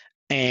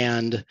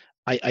 And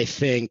I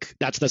think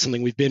that's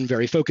something we've been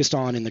very focused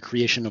on in the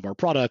creation of our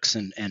products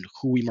and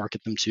who we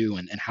market them to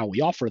and how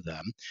we offer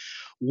them.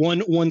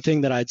 One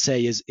thing that I'd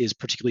say is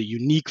particularly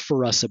unique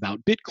for us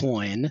about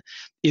Bitcoin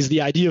is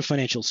the idea of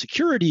financial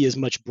security is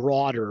much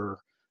broader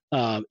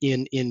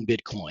in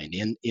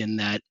Bitcoin, in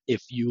that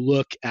if you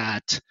look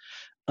at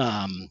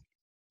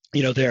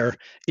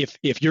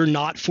if you're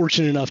not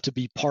fortunate enough to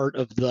be part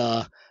of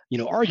the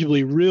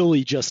arguably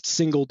really just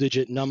single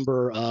digit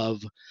number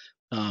of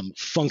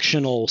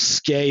functional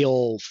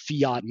scale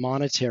fiat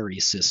monetary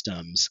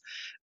systems,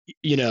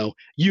 you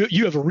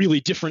have a really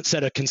different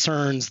set of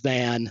concerns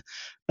than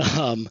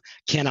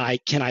can I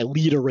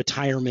lead a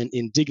retirement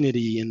in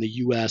dignity in the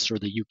US or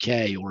the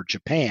UK or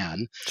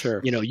Japan? Sure.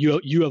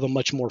 You have a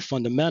much more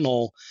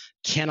fundamental,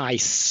 can I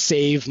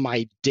save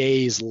my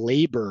day's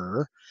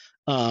labor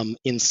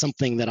in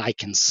something that I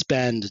can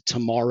spend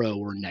tomorrow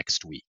or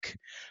next week?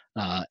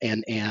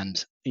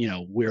 And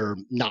we're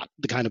not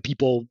the kind of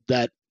people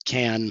that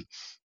can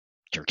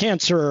cure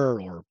cancer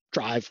or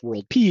drive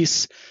world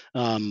peace,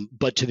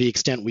 but to the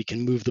extent we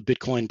can move the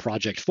Bitcoin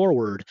project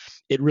forward,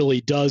 it really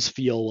does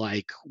feel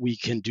like we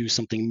can do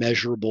something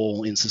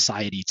measurable in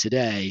society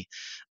today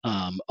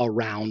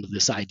around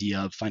this idea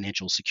of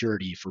financial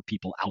security for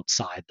people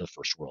outside the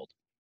first world.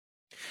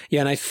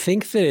 Yeah, and I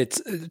think that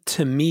it's,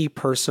 to me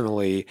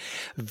personally,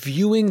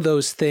 viewing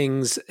those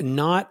things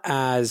not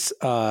as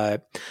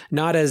the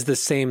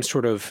same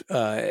sort of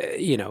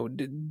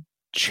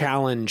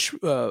challenge,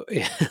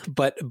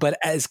 but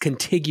as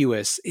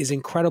contiguous is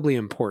incredibly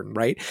important,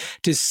 right?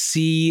 To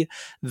see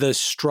the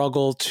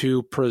struggle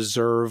to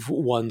preserve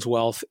one's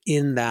wealth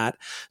in that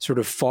sort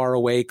of far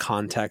away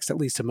context, at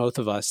least to most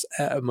of us,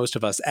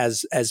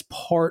 as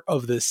part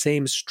of the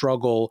same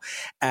struggle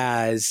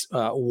as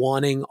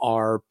wanting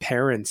our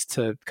parents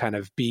to kind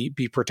of be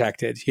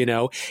protected,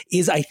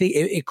 is, I think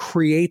it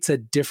creates a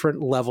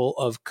different level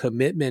of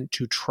commitment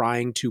to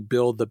trying to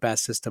build the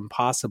best system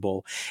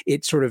possible.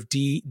 It sort of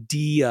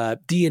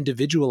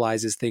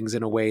de-individualizes things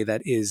in a way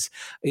that is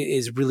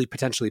really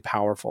potentially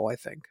powerful, I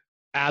think.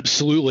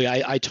 Absolutely.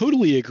 I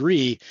totally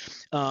agree.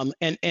 And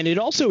it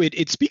also,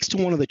 it speaks to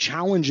one of the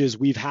challenges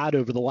we've had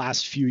over the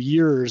last few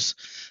years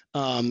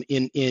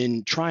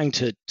in trying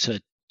to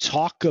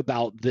talk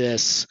about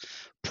this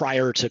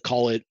prior to,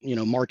 call it,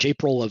 March,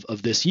 April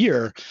of this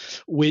year,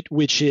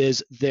 which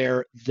is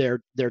there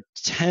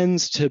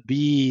tends to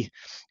be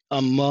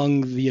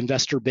among the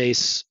investor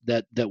base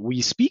that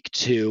we speak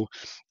to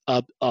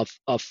a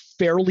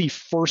fairly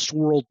first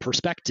world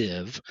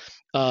perspective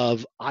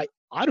of I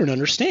don't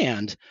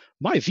understand.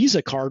 My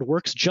Visa card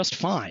works just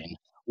fine.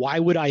 Why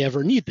would I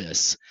ever need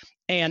this?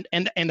 And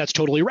that's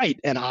totally right.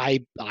 And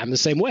I'm the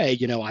same way.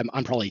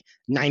 I'm probably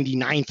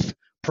 99th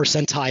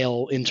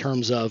percentile in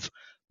terms of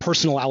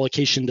personal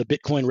allocation to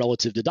Bitcoin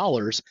relative to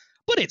dollars,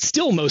 but it's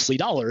still mostly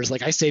dollars.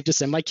 Like, I save to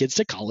send my kids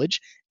to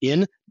college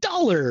in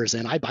dollars,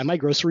 and I buy my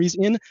groceries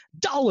in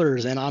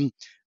dollars, and I'm,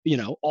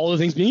 all the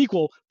things being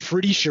equal,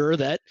 pretty sure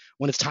that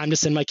when it's time to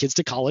send my kids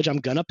to college, I'm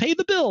going to pay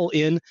the bill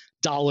in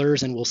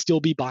dollars and will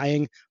still be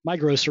buying my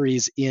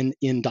groceries in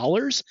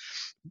dollars.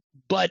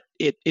 But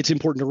it's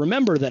important to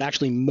remember that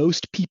actually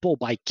most people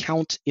by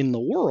count in the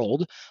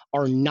world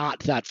are not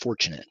that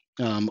fortunate,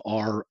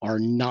 are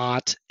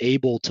not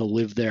able to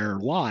live their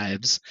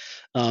lives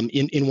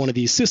in one of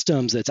these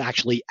systems that's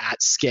actually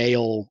at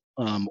scale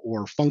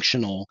or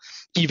functional,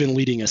 even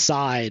leaving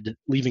aside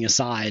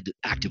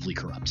actively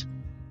corrupt.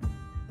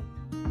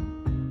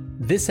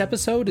 This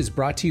episode is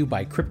brought to you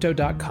by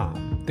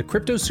Crypto.com, the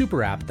crypto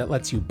super app that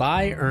lets you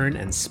buy, earn,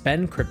 and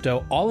spend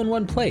crypto all in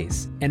one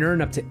place and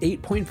earn up to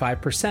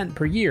 8.5%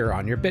 per year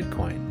on your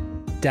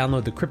Bitcoin.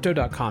 Download the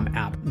Crypto.com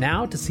app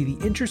now to see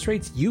the interest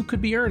rates you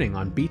could be earning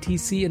on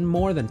BTC and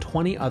more than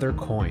 20 other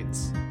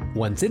coins.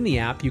 Once in the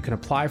app, you can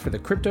apply for the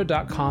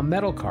Crypto.com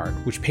Metal Card,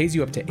 which pays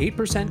you up to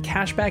 8%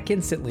 cash back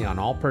instantly on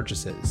all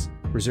purchases.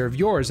 Reserve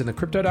yours in the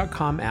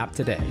Crypto.com app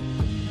today.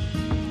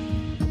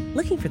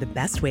 Looking for the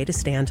best way to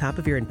stay on top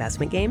of your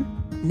investment game?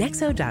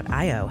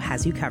 Nexo.io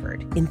has you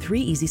covered in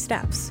 3 easy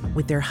steps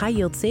with their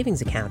high-yield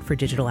savings account for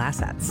digital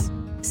assets.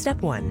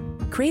 Step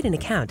 1. Create an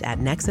account at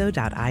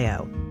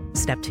Nexo.io.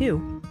 Step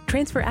 2.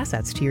 Transfer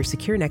assets to your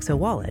secure Nexo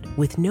wallet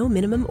with no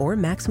minimum or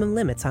maximum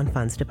limits on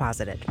funds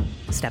deposited.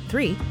 Step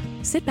 3.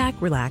 Sit back,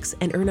 relax,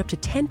 and earn up to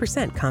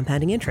 10%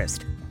 compounding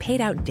interest,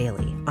 paid out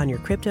daily on your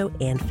crypto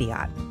and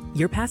fiat.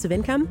 Your passive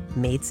income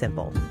made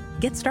simple.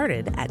 Get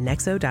started at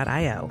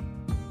Nexo.io.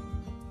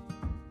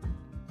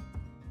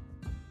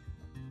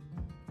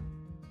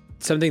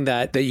 Something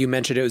that you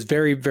mentioned, it was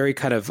very, very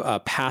kind of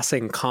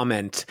passing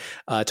comment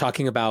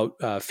talking about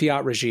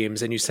fiat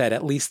regimes, and you said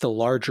at least the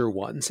larger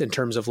ones in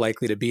terms of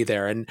likely to be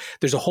there. And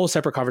there's a whole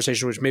separate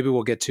conversation, which maybe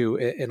we'll get to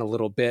in a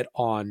little bit,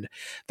 on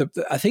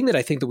a thing that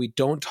I think that we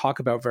don't talk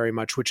about very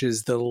much, which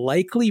is the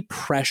likely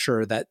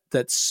pressure that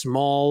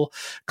small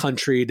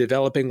country,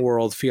 developing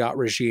world fiat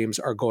regimes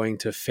are going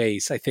to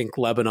face. I think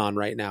Lebanon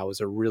right now is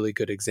a really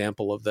good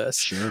example of this.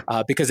 Sure.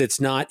 Because it's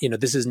not,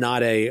 this is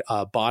not a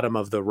bottom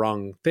of the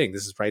rung thing.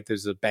 This is right.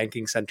 There's a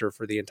banking center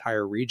for the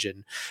entire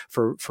region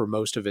for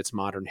most of its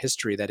modern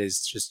history that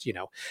is just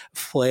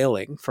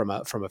flailing from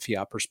a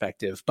fiat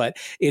perspective. But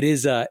it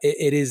is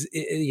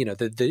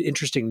the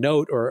interesting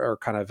note or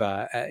kind of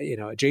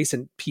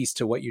adjacent piece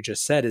to what you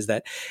just said is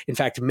that in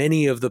fact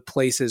many of the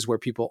places where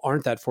people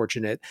aren't that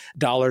fortunate,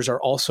 dollars are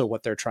also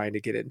what they're trying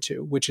to get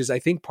into, which is I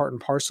think part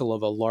and parcel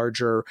of a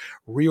larger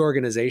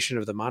reorganization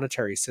of the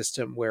monetary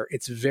system where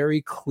it's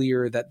very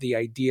clear that the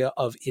idea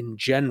of in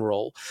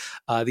general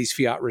these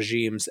fiat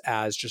regimes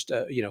as just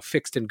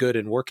fixed and good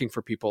and working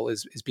for people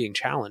is being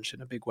challenged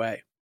in a big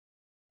way.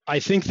 I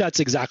think that's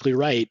exactly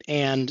right.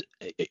 And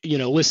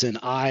listen,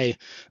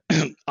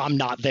 I'm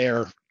not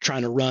there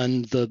trying to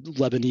run the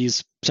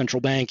Lebanese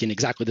central bank in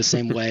exactly the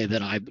same way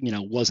that I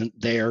wasn't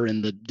there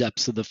in the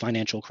depths of the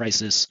financial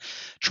crisis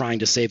trying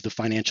to save the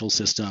financial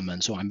system.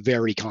 And so I'm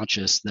very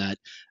conscious that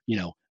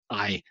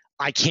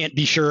I can't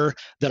be sure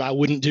that I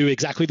wouldn't do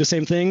exactly the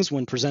same things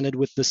when presented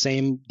with the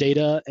same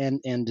data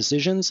and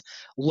decisions,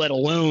 let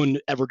alone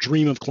ever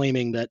dream of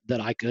claiming that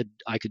I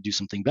could do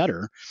something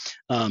better.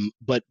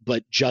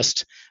 But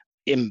just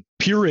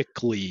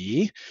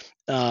empirically,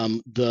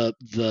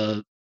 the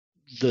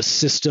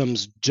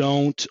systems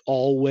don't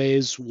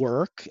always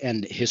work,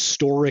 and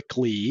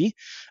historically,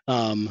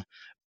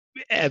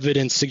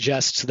 evidence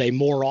suggests they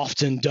more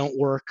often don't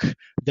work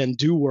than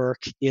do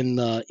work in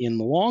the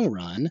long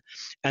run.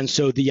 And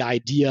so the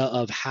idea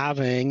of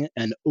having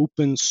an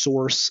open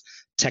source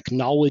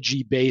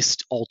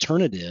technology-based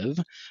alternative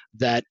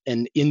that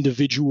an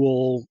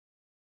individual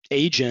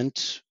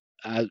agent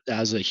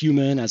as a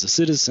human, as a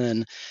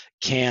citizen,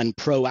 can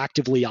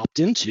proactively opt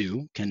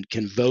into, can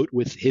vote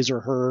with his or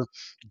her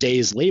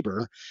day's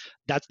labor,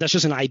 that's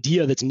just an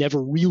idea that's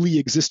never really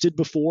existed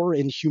before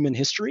in human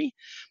history,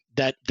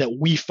 that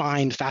we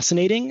find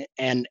fascinating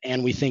and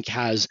we think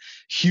has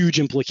huge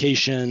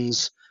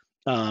implications,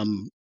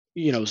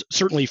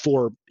 certainly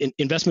for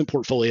investment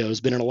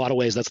portfolios, but in a lot of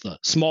ways that's the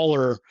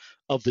smaller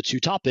of the two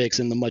topics,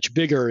 and the much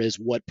bigger is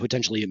what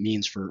potentially it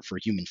means for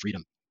human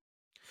freedom.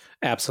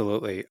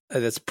 Absolutely.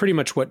 That's pretty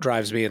much what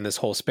drives me in this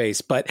whole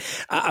space. But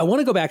I want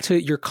to go back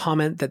to your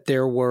comment that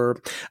there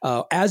were,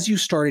 as you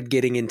started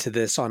getting into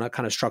this on a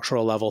kind of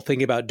structural level,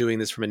 thinking about doing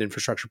this from an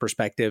infrastructure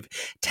perspective,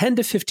 10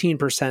 to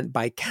 15%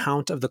 by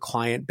count of the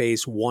client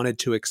base wanted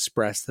to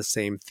express the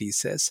same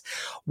thesis.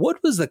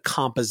 What was the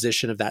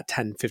composition of that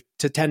 10 to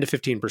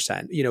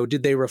 15%?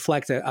 Did they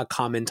reflect a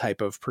common type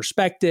of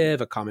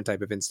perspective, a common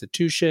type of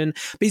institution?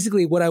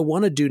 Basically, what I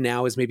want to do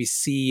now is maybe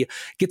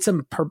get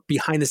some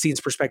behind the scenes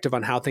perspective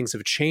on how things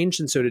have changed.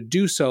 And so to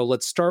do so,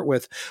 let's start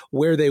with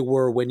where they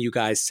were when you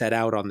guys set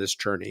out on this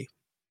journey.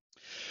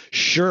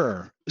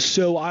 Sure.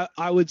 So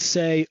I would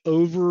say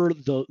over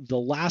the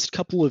last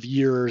couple of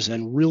years,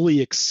 and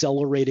really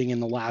accelerating in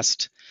the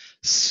last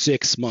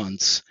 6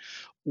 months,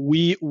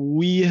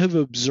 we have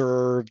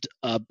observed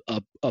a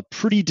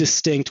pretty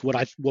distinct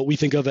what we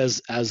think of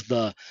as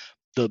the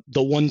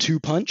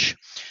 1-2 punch.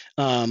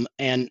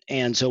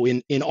 And so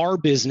in our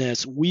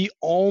business, we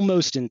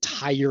almost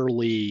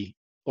entirely,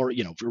 or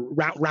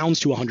rounds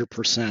to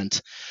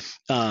 100%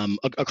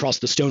 across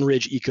the Stone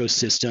Ridge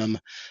ecosystem,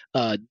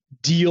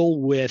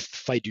 deal with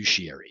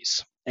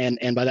fiduciaries.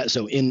 And by that,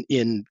 so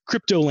in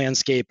crypto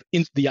landscape,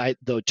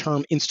 the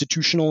term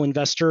institutional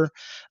investor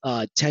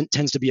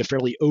tends to be a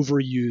fairly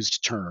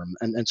overused term.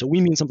 And so we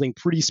mean something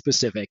pretty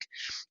specific,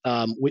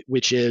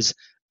 which is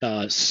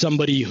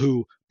somebody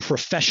who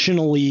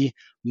professionally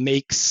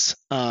makes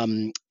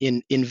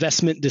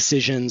investment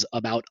decisions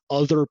about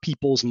other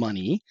people's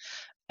money,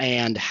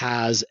 and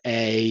has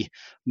a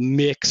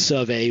mix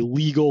of a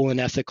legal and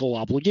ethical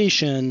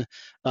obligation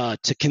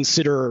to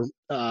consider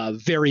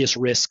various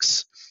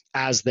risks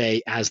as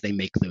they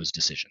make those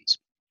decisions.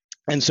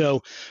 And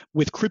so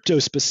with crypto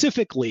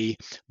specifically,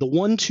 the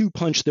 1-2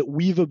 punch that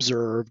we've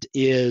observed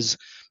is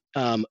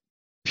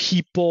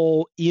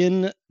people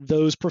in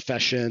those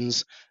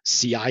professions,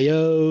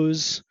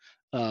 CIOs,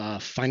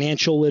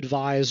 financial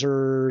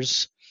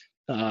advisors,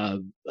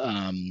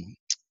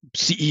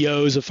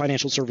 CEOs of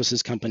financial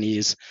services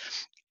companies,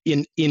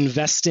 in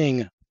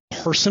investing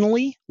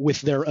personally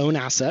with their own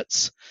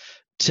assets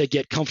to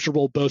get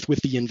comfortable both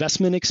with the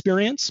investment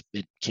experience.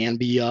 It can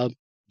be a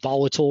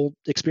volatile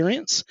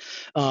experience,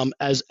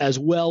 as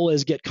well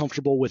as get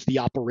comfortable with the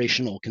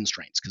operational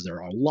constraints, because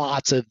there are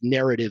lots of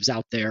narratives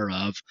out there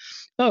of,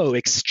 oh,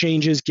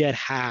 exchanges get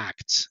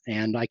hacked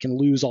and I can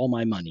lose all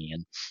my money,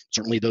 and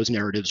certainly those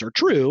narratives are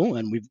true.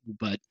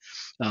 But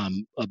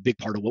a big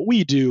part of what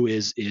we do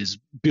is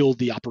build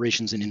the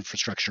operations and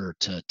infrastructure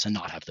to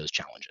not have those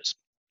challenges.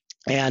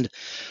 And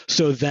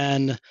so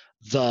then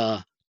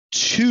the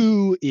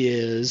 2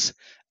 is,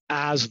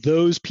 as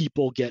those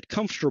people get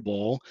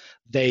comfortable,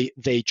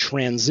 they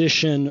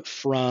transition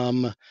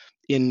from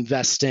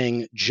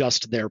investing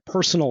just their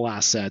personal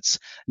assets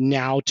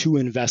now to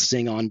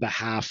investing on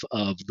behalf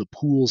of the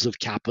pools of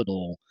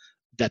capital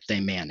that they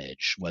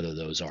manage, whether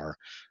those are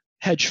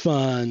hedge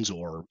funds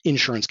or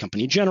insurance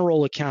company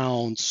general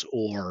accounts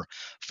or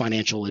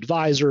financial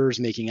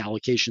advisors making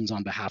allocations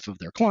on behalf of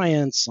their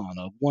clients on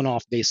a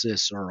one-off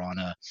basis or on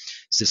a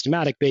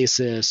systematic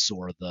basis,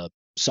 or the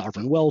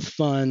sovereign wealth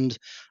fund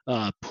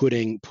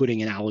putting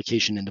an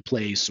allocation into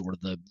place, or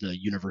the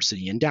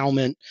university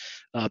endowment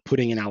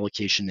putting an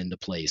allocation into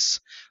place.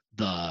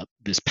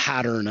 This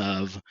pattern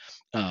of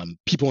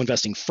people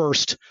investing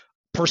first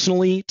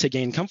personally to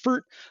gain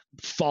comfort,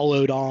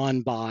 followed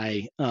on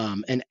by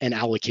an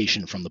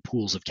allocation from the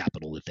pools of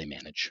capital that they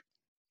manage.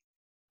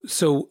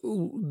 So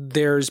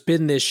there's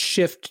been this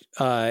shift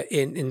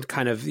in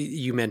kind of,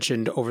 you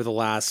mentioned over the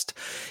last,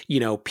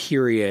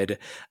 period.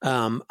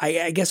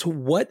 I guess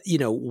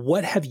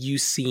what have you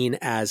seen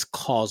as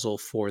causal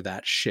for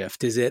that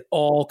shift? Is it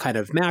all kind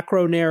of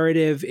macro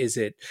narrative? Is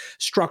it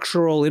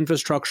structural,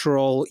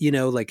 infrastructural?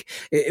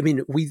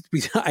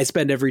 I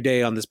spend every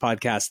day on this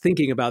podcast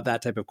thinking about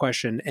that type of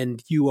question,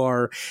 and you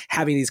are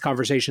having these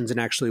conversations and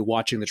actually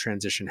watching the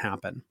transition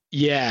happen.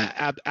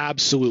 Yeah,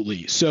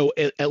 absolutely. So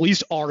at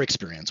least our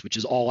experience, which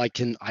is all I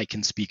can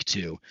speak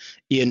to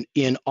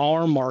in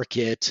our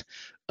market.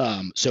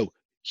 So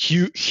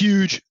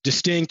huge,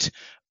 distinct,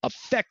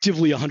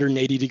 effectively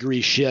 180-degree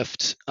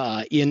shift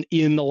in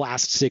the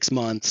last 6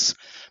 months,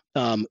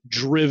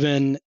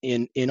 driven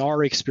in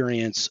our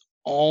experience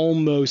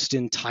almost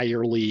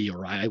entirely,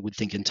 or I would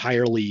think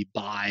entirely,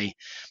 by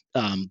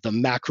the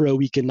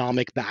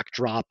macroeconomic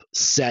backdrop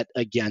set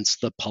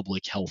against the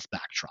public health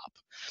backdrop.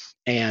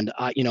 And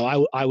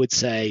I would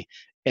say,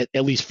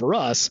 at least for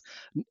us,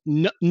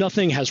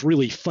 nothing has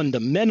really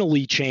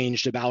fundamentally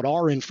changed about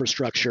our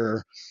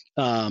infrastructure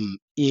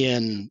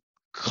in,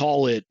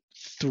 call it,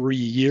 3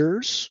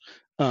 years.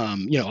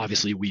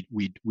 Obviously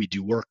we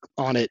do work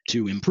on it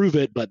to improve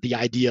it, but the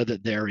idea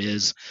that there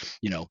is,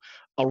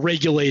 a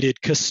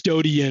regulated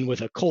custodian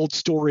with a cold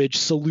storage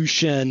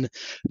solution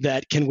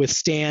that can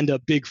withstand a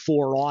Big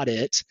Four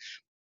audit,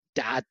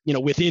 that,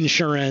 with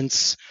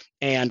insurance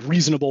and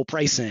reasonable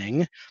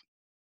pricing,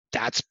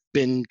 that's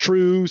been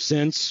true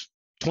since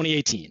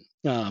 2018,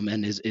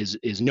 and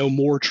is no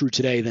more true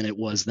today than it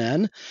was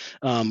then.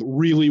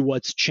 Really,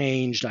 what's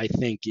changed, I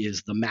think,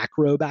 is the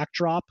macro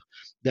backdrop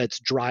that's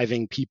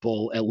driving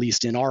people, at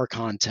least in our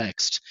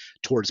context,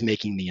 towards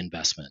making the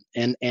investment.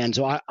 And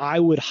so I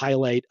would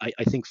highlight,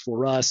 I think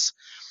for us,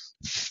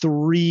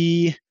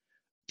 three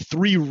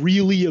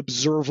really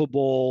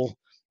observable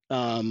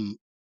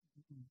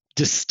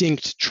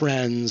distinct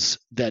trends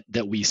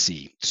that we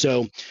see.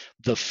 So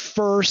the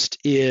first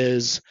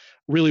is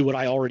really what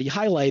I already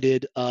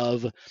highlighted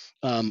of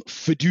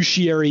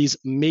fiduciaries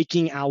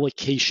making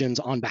allocations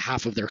on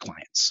behalf of their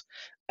clients,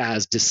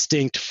 as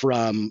distinct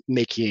from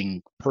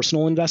making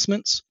personal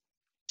investments.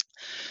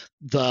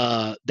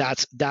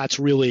 That's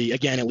really,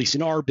 again, at least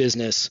in our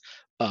business,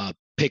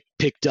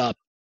 picked up,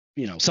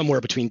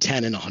 somewhere between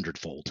 10 and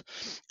 100-fold.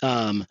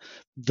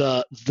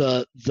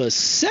 The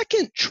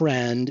second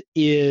trend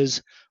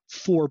is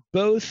for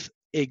both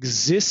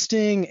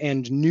existing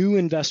and new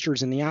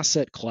investors in the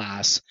asset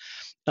class,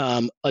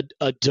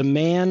 a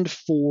demand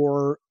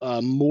for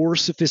a more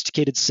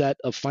sophisticated set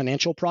of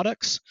financial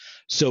products.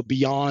 So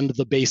beyond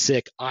the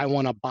basic, I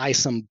want to buy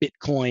some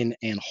Bitcoin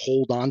and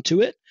hold on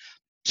to it.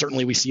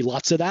 Certainly we see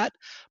lots of that,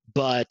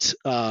 but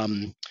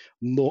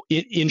more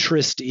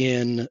interest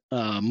in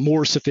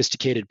more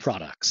sophisticated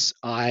products.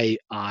 I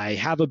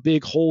have a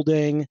big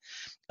holding,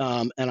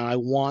 and I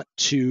want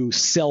to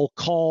sell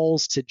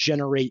calls to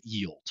generate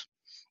yield,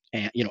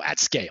 and at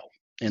scale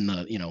in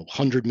the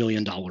 $100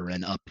 million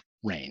and up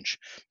range.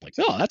 Like,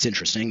 oh, that's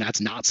interesting.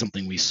 That's not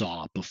something we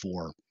saw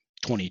before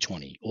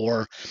 2020,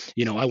 or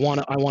I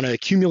want to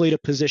accumulate a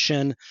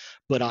position,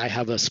 but I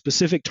have a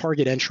specific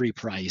target entry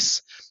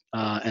price,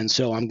 and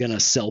so I'm going to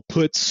sell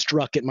puts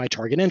struck at my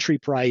target entry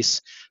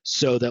price,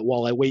 so that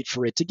while I wait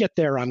for it to get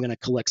there, I'm going to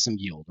collect some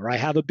yield. Or I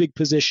have a big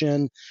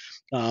position,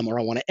 or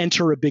I want to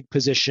enter a big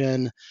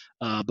position,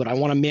 but I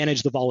want to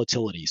manage the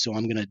volatility, so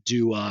I'm going to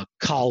do a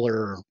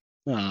collar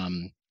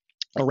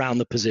around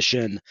the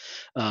position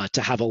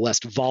to have a less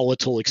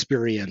volatile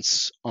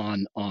experience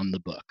on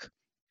the book.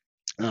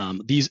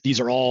 These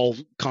are all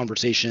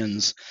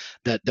conversations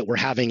that we're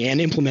having and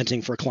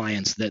implementing for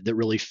clients that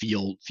really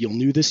feel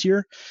new this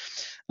year.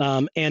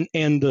 And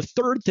the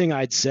third thing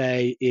I'd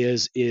say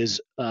is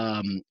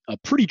a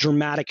pretty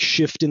dramatic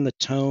shift in the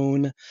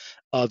tone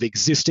of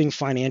existing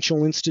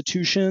financial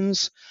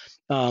institutions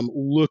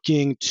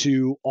looking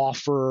to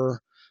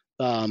offer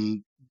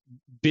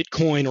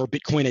Bitcoin or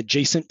Bitcoin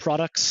adjacent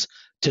products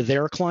to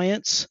their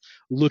clients,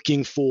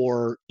 looking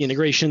for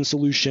integration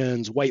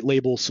solutions, white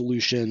label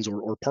solutions,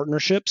 or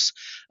partnerships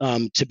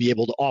to be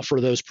able to offer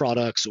those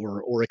products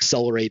or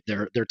accelerate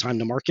their time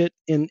to market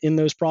in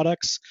those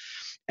products.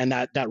 And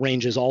that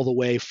ranges all the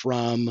way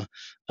from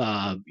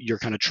your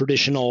kind of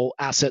traditional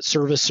asset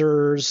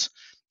servicers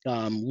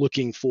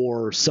looking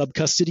for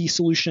sub-custody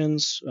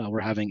solutions.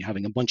 We're having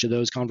a bunch of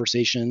those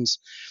conversations.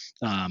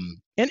 And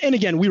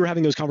again, we were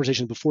having those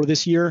conversations before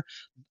this year.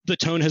 The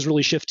tone has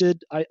really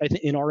shifted, I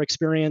think, in our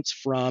experience,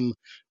 from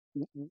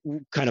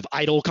kind of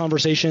idle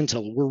conversation to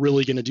we're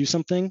really going to do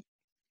something,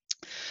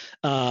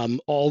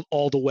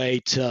 all the way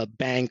to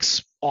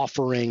banks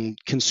offering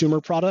consumer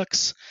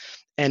products.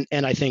 And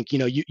I think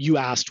you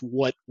asked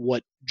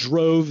what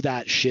drove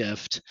that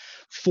shift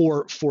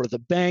for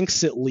the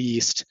banks, at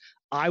least.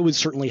 I would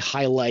certainly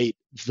highlight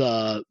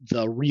the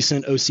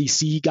recent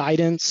OCC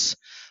guidance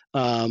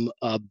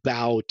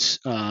about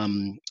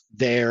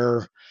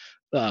their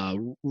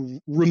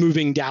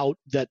removing doubt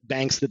that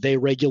banks that they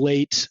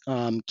regulate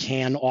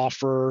can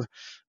offer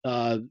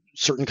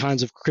certain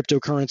kinds of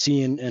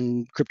cryptocurrency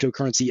and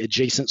cryptocurrency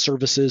adjacent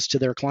services to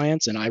their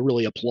clients. And I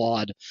really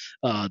applaud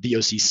the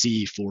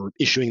OCC for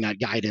issuing that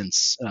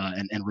guidance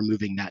and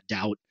removing that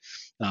doubt,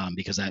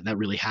 because that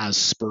really has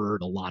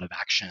spurred a lot of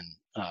action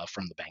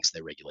from the banks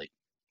they regulate.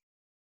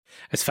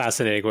 It's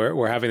fascinating.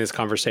 We're having this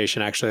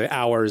conversation actually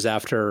hours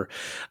after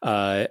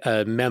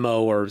a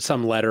memo or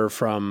some letter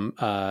from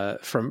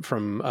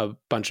a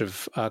bunch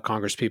of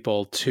Congress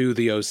people to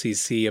the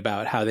OCC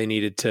about how they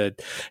needed to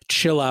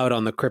chill out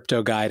on the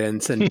crypto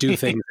guidance and do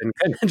things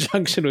in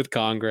conjunction with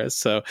Congress.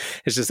 So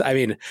it's just, I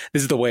mean,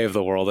 this is the way of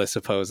the world, I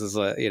suppose, is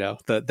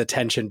the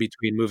tension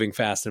between moving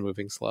fast and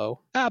moving slow.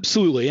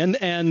 Absolutely,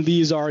 and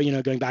these are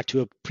going back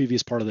to a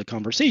previous part of the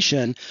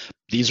conversation.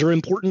 These are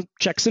important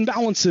checks and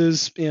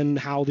balances in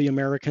how the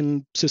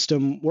American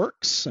system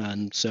works,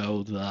 and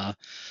so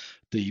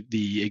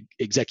the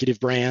executive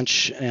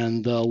branch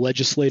and the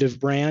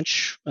legislative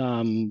branch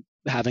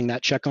having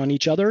that check on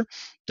each other,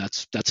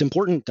 that's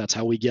important. That's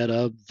how we get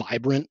a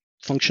vibrant,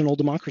 functional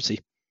democracy.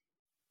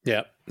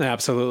 Yeah,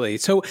 absolutely.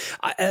 So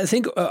I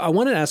think I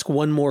want to ask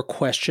one more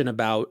question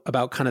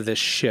about kind of this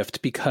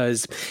shift,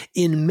 because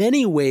in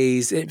many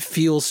ways it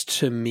feels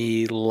to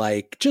me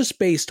like, just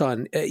based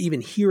on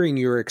even hearing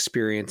your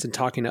experience and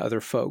talking to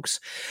other folks,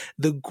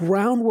 the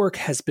groundwork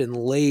has been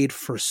laid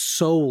for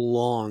so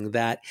long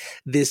that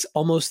this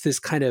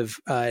kind of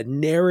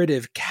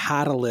narrative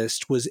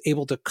catalyst was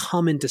able to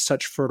come into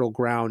such fertile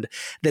ground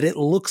that it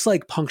looks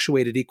like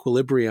punctuated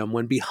equilibrium,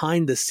 when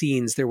behind the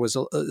scenes there was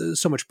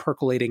so much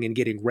percolating and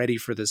getting ready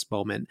for this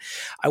moment.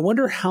 I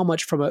wonder how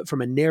much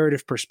from a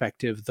narrative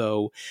perspective,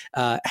 though,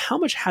 how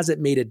much has it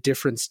made a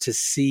difference to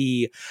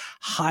see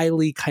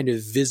highly kind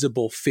of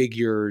visible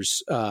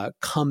figures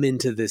come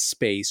into this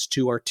space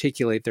to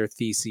articulate their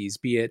theses,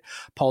 be it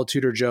Paul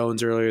Tudor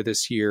Jones earlier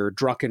this year,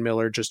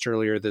 Druckenmiller just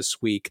earlier this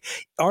week?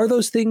 Are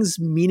those things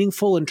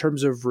meaningful in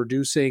terms of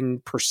reducing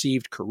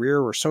perceived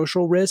career or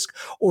social risk,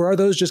 or are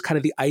those just kind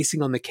of the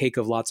icing on the cake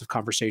of lots of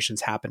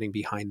conversations happening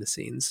behind the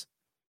scenes?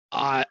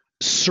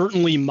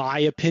 Certainly my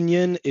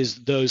opinion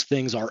is those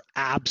things are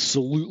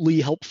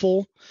absolutely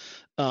helpful.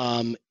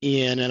 And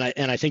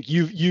I think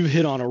you've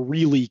hit on a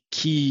really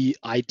key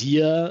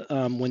idea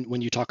when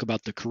you talk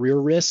about the career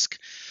risk.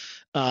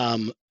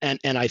 And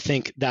I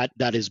think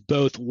that is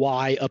both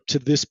why up to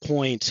this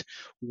point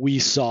we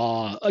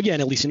saw, again,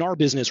 at least in our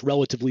business,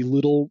 relatively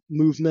little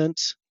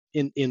movement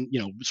in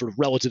sort of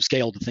relative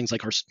scale to things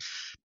like our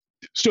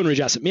Stone Ridge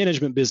asset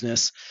management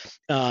business,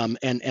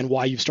 and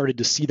why you've started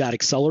to see that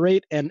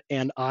accelerate. And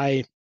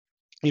I,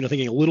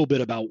 thinking a little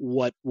bit about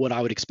what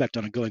I would expect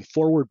on a going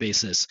forward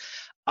basis,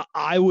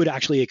 I would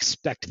actually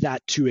expect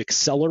that to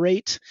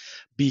accelerate,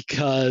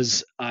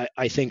 because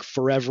I think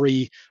for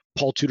every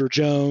Paul Tudor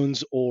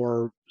Jones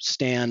or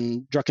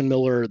Stan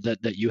Druckenmiller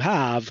that you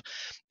have,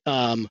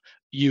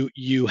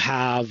 you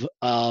have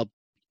a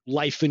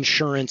life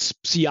insurance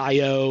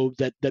CIO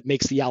that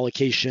makes the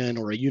allocation,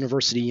 or a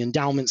university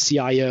endowment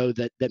CIO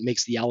that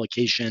makes the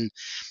allocation.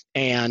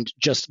 And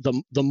just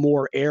the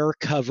more air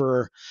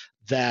cover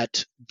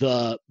that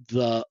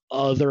the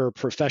other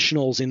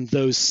professionals in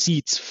those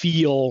seats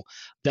feel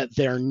that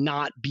they're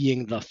not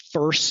being the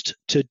first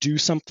to do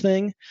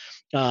something,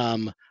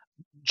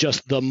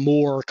 just the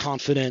more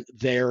confident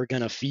they're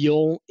going to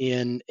feel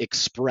in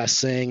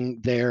expressing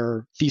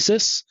their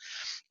thesis.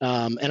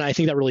 And I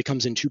think that really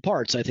comes in two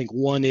parts. I think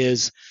one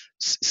is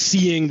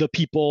seeing the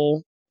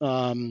people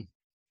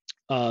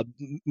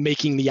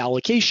making the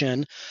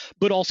allocation,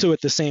 but also at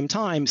the same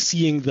time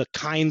seeing the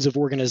kinds of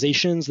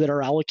organizations that are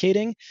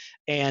allocating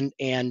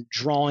and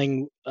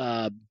drawing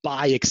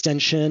by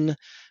extension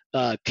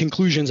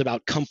conclusions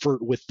about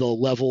comfort with the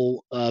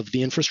level of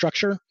the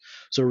infrastructure.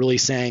 So really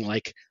saying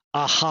like,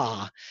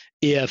 aha,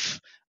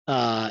 if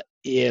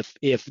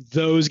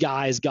those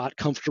guys got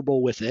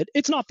comfortable with it,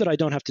 it's not that I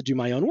don't have to do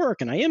my own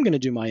work, and I am going to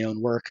do my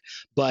own work,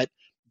 but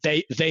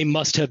they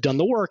must have done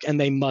the work and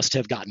they must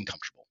have gotten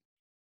comfortable.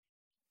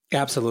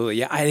 Absolutely.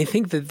 Yeah. I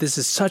think that this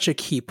is such a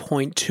key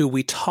point too.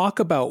 We talk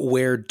about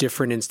where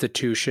different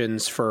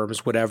institutions,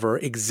 firms, whatever,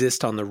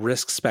 exist on the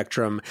risk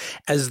spectrum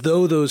as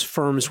though those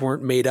firms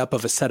weren't made up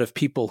of a set of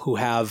people who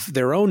have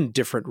their own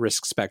different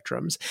risk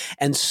spectrums.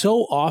 And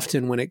so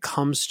often when it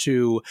comes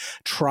to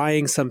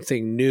trying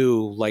something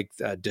new, like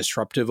a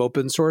disruptive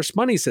open source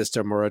money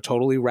system or a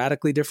totally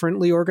radically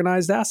differently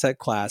organized asset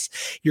class,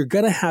 you're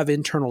going to have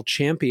internal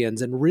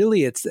champions. And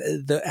really it's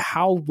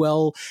how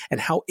well and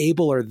how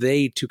able are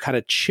they to kind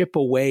of chip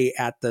away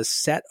at the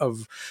set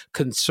of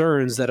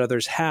concerns that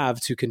others have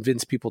to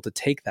convince people to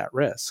take that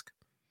risk.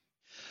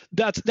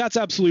 That's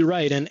absolutely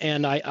right,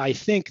 and I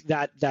think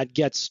that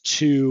gets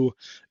to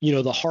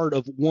the heart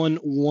of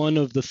one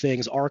of the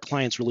things our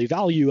clients really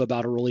value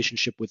about a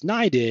relationship with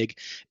NYDIG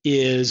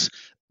is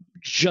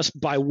just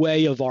by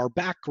way of our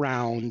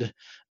background.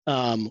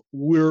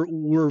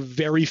 We're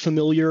very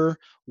familiar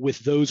with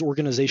those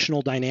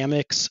organizational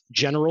dynamics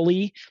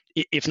generally,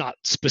 if not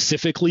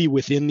specifically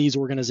within these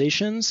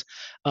organizations,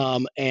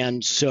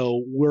 and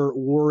so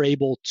we're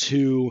able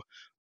to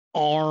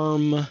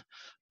arm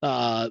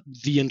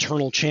the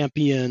internal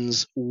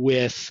champions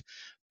with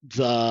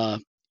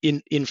the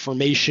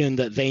information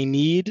that they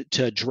need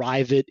to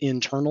drive it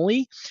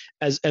internally,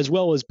 as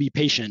well as be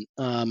patient.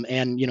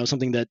 And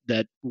something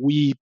that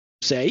we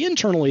say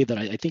internally that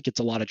I think gets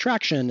a lot of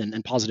traction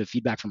and positive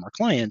feedback from our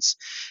clients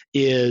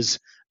is,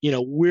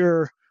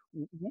 we're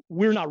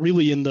not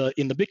really in the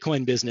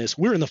Bitcoin business.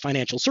 We're in the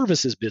financial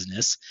services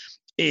business.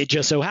 It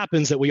just so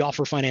happens that we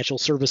offer financial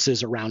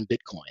services around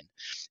Bitcoin.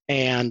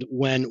 And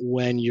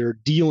when you're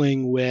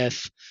dealing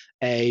with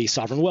a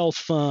sovereign wealth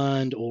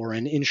fund or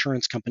an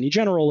insurance company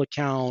general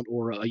account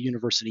or a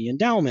university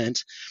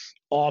endowment,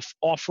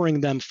 offering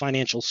them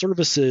financial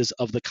services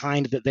of the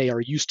kind that they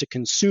are used to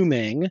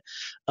consuming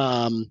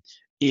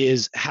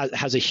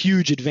has a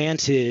huge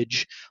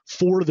advantage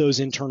for those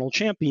internal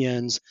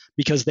champions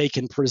because they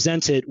can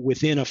present it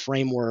within a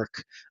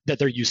framework that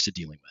they're used to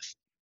dealing with.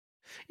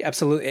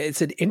 Absolutely.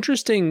 It's an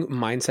interesting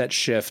mindset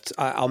shift.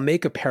 I'll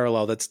make a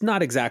parallel that's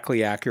not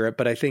exactly accurate,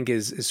 but I think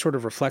is sort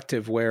of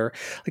reflective where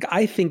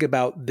I think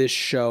about this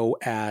show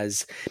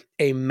as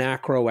a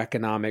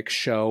macroeconomic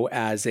show,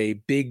 as a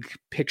big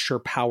picture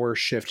power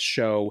shift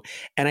show.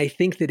 And I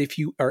think that if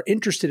you are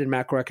interested in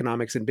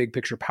macroeconomics and big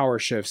picture power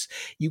shifts,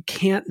 you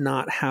can't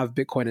not have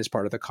Bitcoin as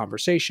part of the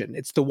conversation.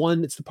 It's the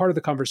part of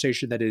the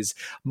conversation that is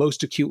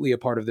most acutely a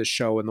part of this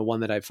show and the one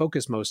that I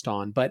focus most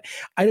on. But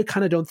I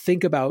kind of don't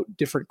think about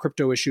different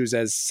crypto issues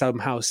as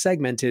somehow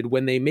segmented.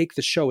 When they make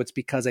the show, it's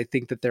because I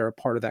think that they're a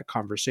part of that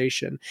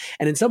conversation.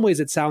 And in some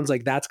ways, it sounds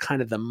like that's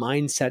kind of the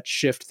mindset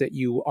shift that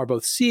you are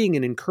both seeing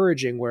and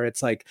encouraging, where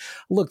it's like,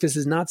 look, this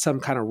is not some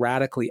kind of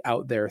radically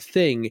out there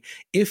thing.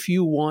 If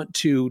you want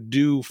to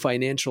do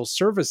financial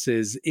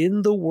services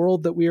in the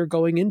world that we are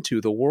going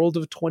into, the world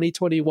of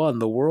 2021,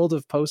 the world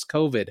of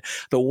post-COVID,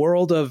 the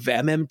world of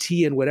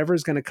MMT and whatever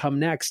is going to come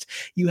next,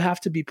 you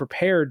have to be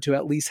prepared to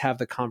at least have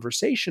the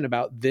conversation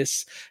about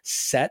this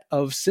set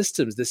of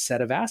systems, this set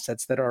of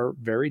assets that are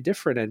very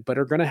different, but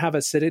are going to have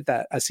a seat at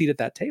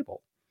that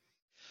table.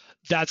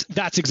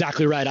 That's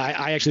exactly right.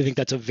 I actually think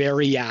that's a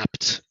very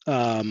apt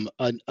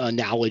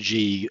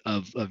analogy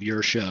of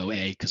your show.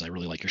 A, because I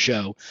really like your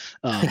show,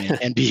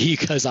 and B,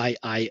 because I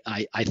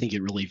think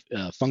it really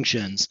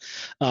functions.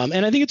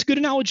 And I think it's a good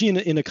analogy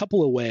in a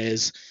couple of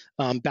ways.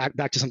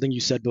 Back to something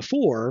you said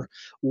before,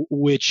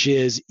 which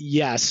is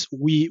yes,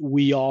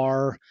 we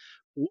are.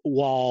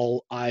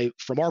 While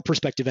from our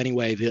perspective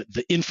anyway,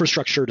 the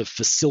infrastructure to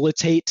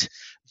facilitate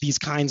these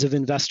kinds of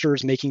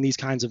investors making these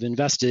kinds of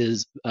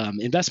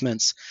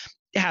investments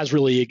has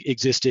really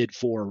existed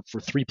for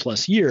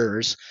 3+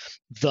 years.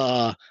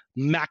 The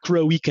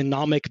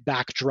macroeconomic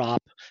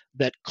backdrop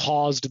that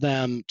caused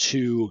them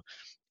to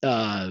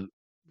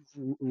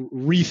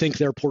rethink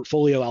their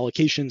portfolio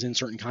allocations in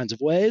certain kinds of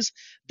ways,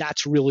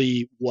 that's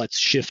really what's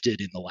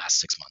shifted in the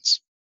last 6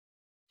 months.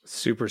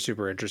 Super,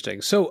 super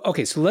interesting. So,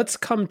 okay, so let's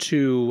come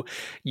to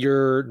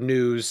your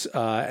news.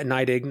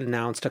 NYDIG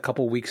announced a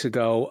couple weeks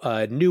ago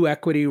a new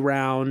equity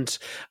round,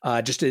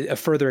 just a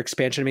further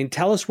expansion. I mean,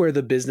 tell us where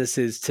the business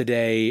is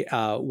today,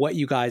 what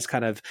you guys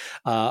kind of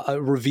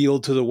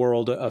revealed to the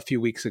world a few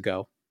weeks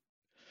ago.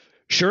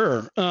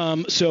 Sure.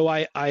 So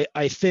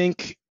I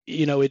think,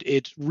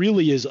 it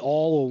really is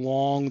all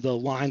along the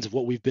lines of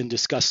what we've been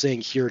discussing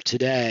here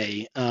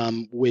today,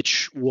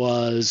 which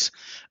was,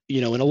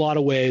 in a lot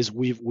of ways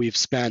we've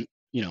spent,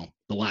 the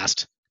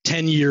last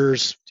 10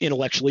 years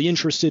intellectually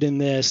interested in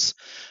this,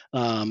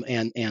 and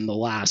the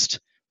last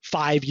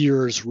 5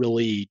 years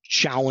really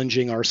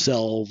challenging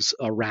ourselves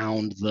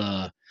around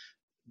the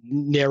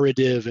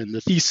narrative and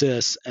the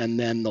thesis, and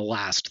then the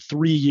last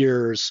 3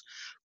 years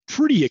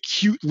pretty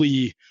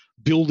acutely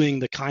building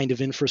the kind of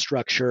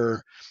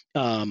infrastructure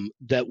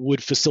that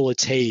would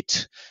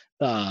facilitate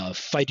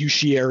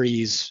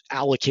fiduciaries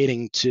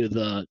allocating to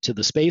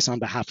the space on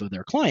behalf of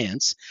their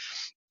clients.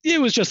 It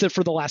was just that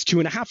for the last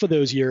 2.5 of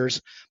those years,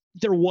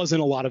 there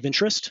wasn't a lot of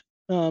interest,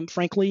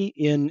 frankly,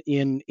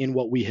 in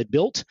what we had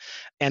built,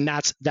 and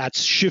that's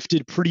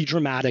shifted pretty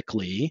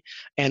dramatically.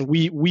 And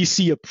we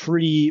see a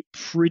pretty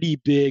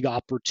big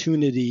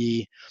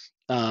opportunity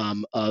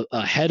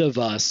ahead of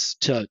us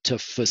to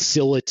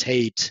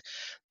facilitate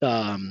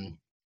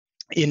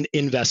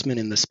investment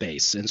in the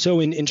space. And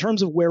so in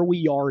terms of where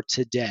we are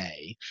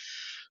today,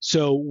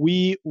 so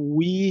we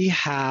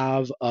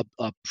have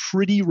a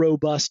pretty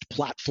robust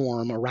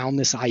platform around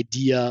this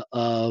idea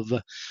of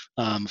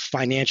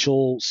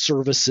financial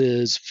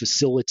services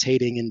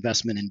facilitating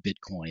investment in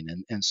Bitcoin.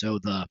 And so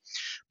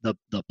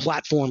the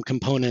platform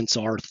components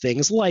are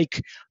things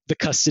like the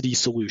custody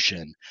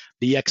solution,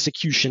 the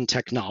execution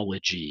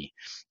technology,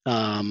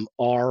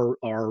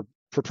 our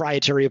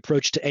proprietary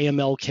approach to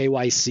AML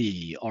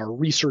KYC, our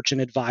research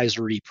and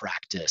advisory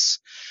practice,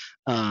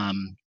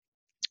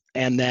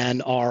 and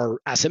then our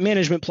asset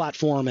management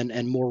platform,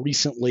 and more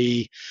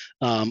recently,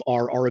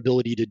 our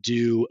ability to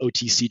do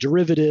OTC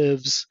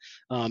derivatives,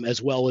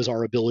 as well as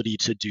our ability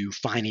to do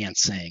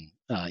financing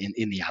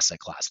in the asset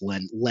class,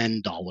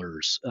 lend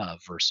dollars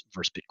versus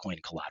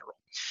Bitcoin collateral.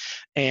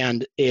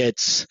 And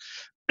it's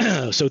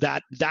so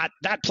that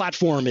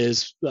platform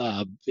is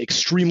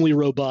extremely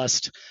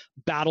robust,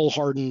 battle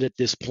hardened at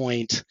this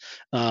point,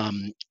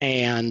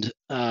 and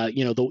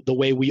the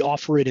way we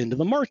offer it into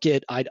the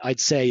market, I'd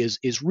say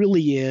is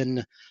really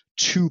in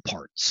two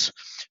parts.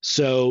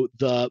 So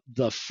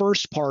the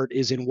first part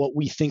is in what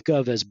we think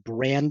of as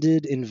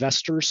branded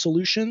investor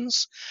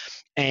solutions,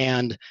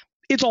 and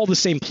it's all the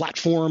same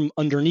platform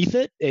underneath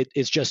it.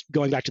 It's just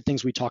going back to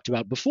things we talked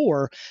about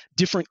before.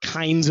 Different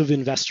kinds of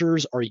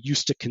investors are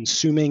used to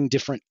consuming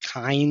different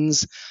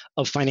kinds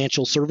of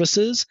financial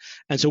services.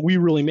 And so we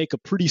really make a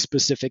pretty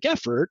specific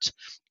effort.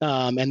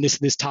 And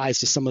this ties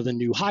to some of the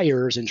new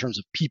hires in terms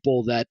of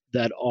people that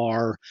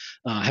are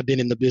have been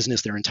in the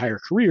business their entire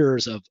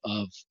careers of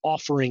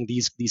offering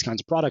these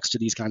kinds of products to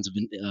these kinds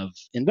of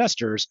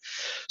investors.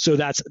 So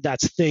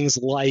that's things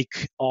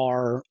like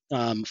our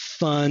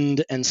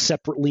fund and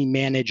separately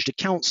managed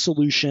account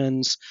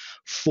solutions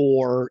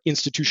for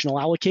institutional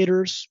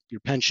allocators, your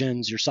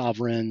pensions, your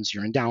sovereigns,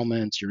 your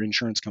endowments, your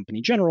insurance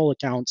company general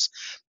accounts.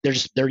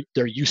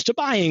 They're used to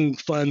buying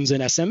funds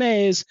and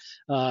SMAs,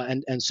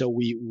 and so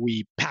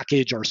we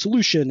package our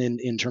solution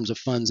in terms of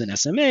funds and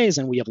SMAs,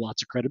 and we have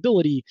lots of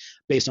credibility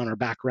based on our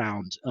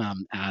background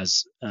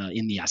as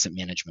in the asset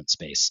management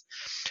space.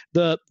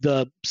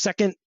 The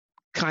second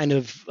kind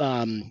of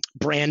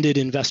branded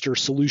investor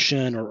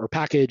solution or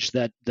package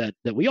that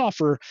we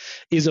offer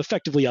is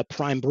effectively a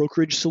prime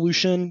brokerage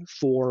solution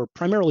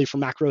primarily for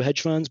macro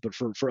hedge funds, but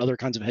for other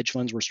kinds of hedge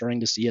funds we're starting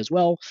to see as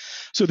well.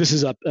 So this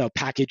is a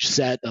package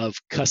set of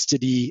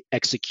custody,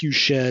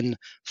 execution,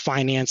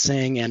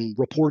 financing, and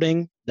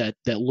reporting that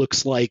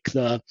looks like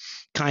the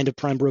kind of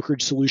prime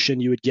brokerage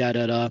solution you would get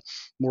at a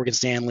Morgan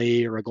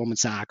Stanley or a Goldman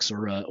Sachs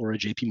or a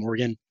JP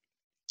Morgan.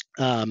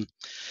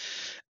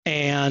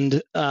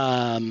 And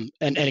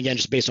again,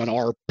 just based on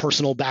our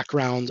personal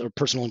backgrounds, or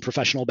personal and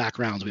professional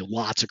backgrounds, we have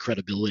lots of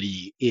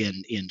credibility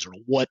in sort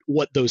of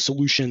what those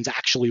solutions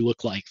actually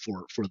look like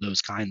for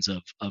those kinds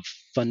of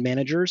fund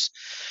managers.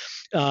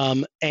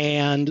 And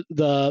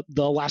the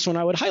last one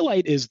I would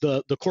highlight is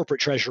the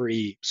corporate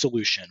treasury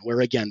solution,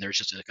 where again there's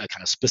just a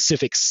kind of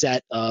specific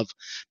set of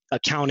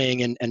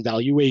accounting and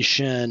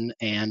valuation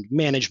and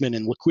management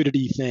and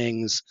liquidity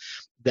things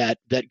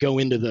that go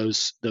into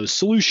those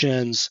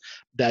solutions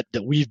that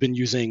we've been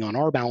using on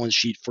our balance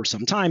sheet for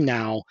some time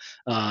now,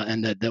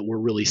 and that we're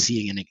really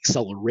seeing an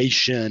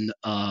acceleration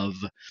of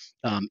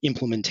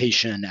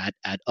implementation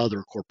at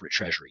other corporate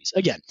treasuries.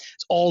 Again,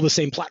 it's all the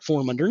same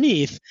platform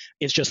underneath.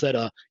 It's just that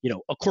a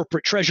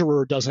corporate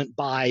treasurer doesn't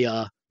buy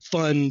a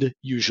fund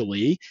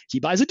usually. He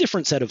buys a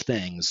different set of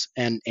things,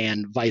 and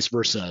vice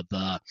versa.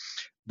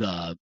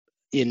 The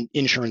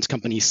insurance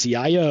company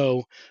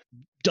CIO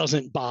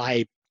doesn't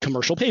buy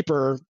commercial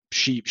paper.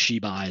 She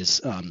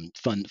buys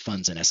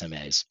funds and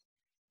SMAs.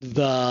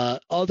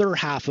 The other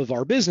half of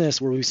our business,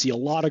 where we see a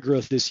lot of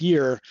growth this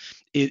year,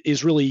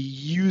 is really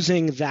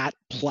using that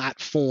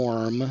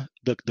platform,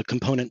 the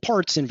component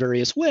parts in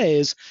various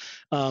ways,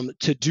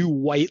 to do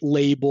white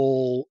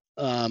label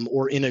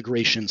or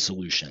integration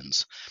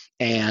solutions.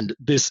 And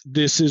this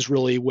is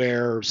really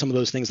where some of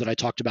those things that I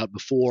talked about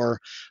before,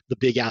 the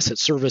big asset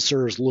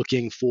servicers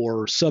looking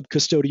for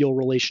sub-custodial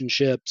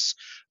relationships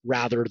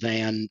rather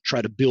than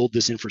try to build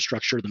this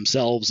infrastructure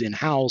themselves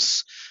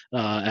in-house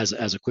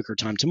as a quicker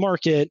time to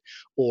market,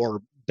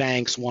 or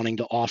banks wanting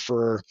to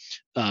offer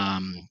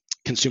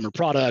consumer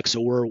products.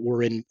 So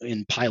we're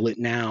in pilot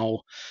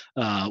now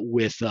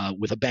with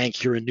a bank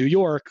here in New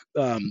York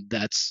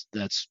that's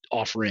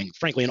offering,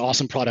 frankly, an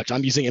awesome product.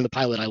 I'm using it in the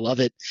pilot. I love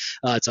it.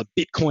 It's a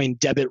Bitcoin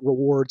debit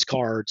rewards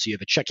card. So you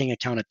have a checking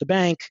account at the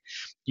bank.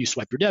 You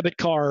swipe your debit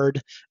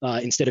card.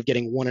 Instead of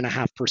getting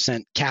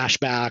 1.5% cash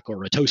back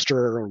or a toaster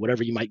or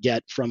whatever you might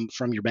get from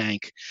your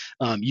bank,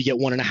 you get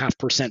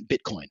 1.5%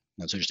 Bitcoin.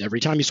 And so just every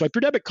time you swipe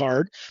your debit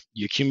card,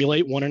 you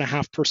accumulate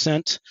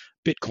 1.5%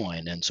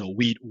 Bitcoin. And so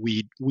we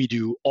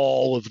do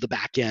all of the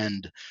back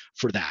end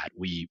for that.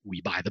 We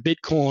buy the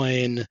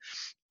Bitcoin,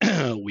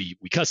 we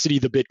custody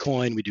the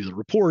Bitcoin, we do the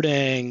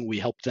reporting, we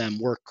help them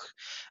work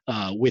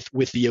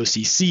with the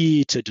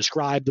OCC to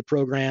describe the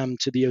program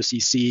to the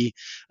OCC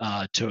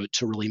to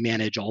really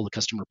manage all the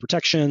customer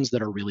protections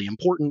that are really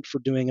important for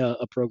doing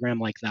a program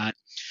like that.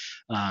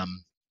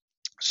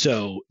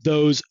 So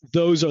those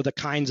are the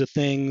kinds of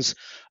things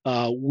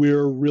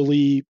we're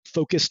really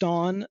focused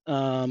on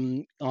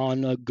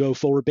a go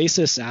forward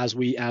basis as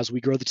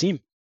we grow the team.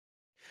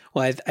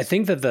 Well, I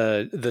think that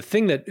the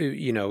thing that,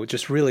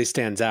 just really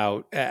stands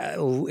out,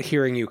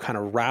 hearing you kind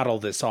of rattle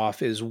this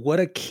off, is what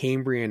a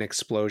Cambrian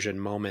explosion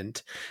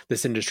moment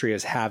this industry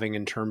is having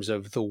in terms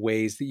of the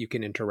ways that you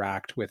can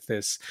interact with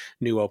this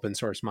new open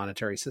source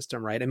monetary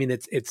system, right? I mean,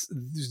 it's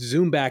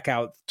zoom back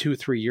out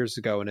 2-3 years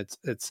ago, and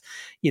it's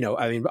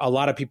a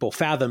lot of people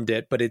fathomed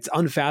it, but it's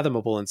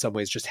unfathomable in some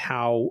ways just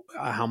how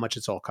much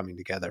it's all coming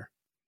together.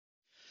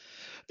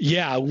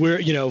 Yeah,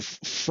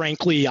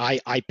 frankly,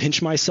 I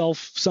pinch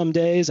myself some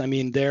days. I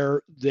mean,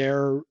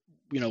 we're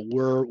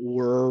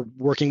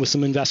working with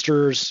some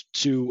investors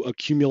to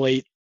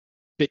accumulate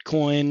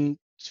Bitcoin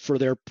for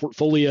their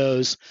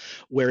portfolios,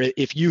 where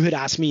if you had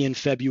asked me in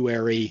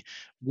February,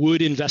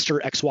 would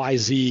investor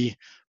XYZ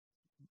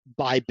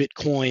buy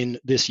Bitcoin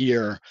this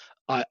year,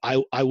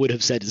 I would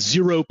have said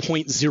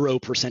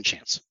 0.0%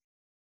 chance.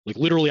 Like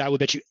literally, I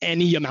would bet you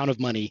any amount of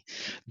money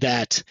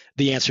that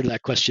the answer to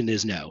that question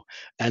is no.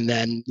 And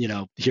then,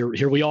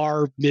 here we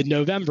are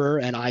mid-November,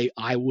 and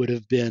I would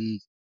have been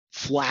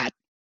flat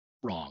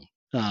wrong.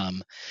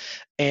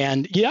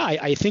 And yeah,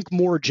 I think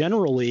more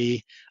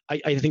generally,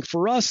 I think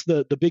for us,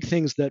 the big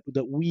things that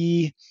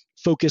we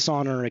focus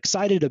on or are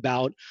excited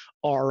about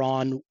are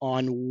on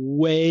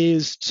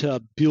ways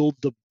to build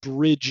the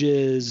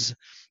bridges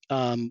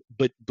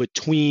but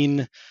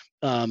between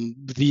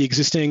the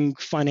existing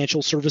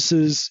financial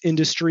services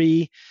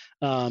industry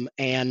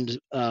and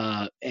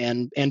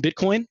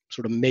Bitcoin,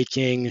 sort of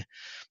making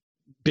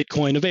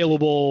Bitcoin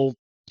available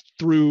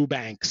through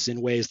banks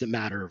in ways that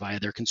matter via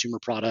their consumer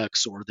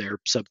products or their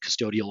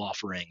sub-custodial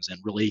offerings,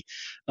 and really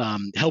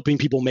helping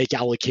people make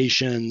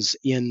allocations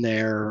in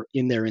their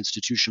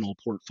institutional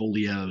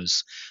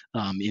portfolios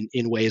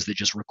in ways that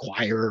just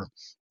require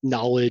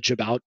knowledge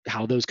about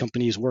how those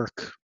companies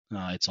work.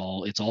 It's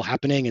all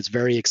happening. It's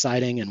very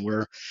exciting, and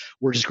we're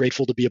just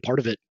grateful to be a part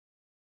of it.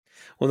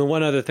 Well, the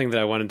one other thing that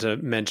I wanted to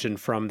mention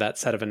from that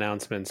set of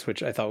announcements,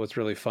 which I thought was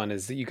really fun,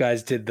 is that you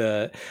guys did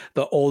the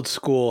old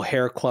school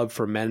hair club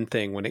for men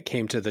thing when it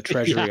came to the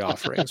Treasury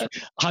offerings.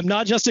 I'm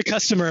not just a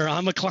customer;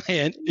 I'm a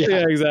client.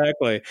 Yeah,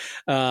 exactly.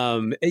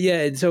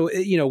 And so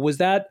was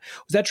that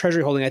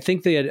Treasury holding? I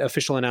think the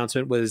official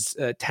announcement was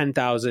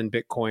 10,000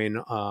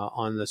 Bitcoin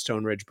on the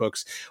Stone Ridge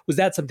books. Was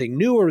that something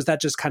new, or was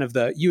that just kind of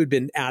you had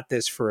been at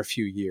this for a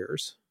few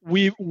years?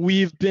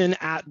 We've been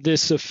at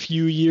this a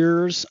few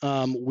years.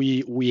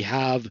 We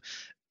have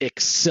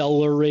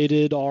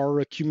accelerated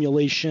our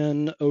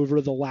accumulation over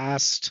the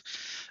last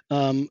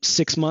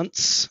 6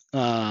 months,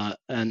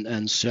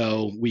 and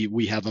so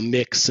we have a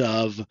mix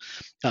of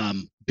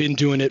been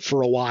doing it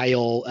for a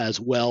while, as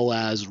well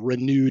as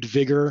renewed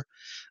vigor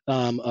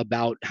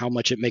about how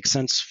much it makes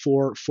sense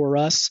for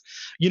us.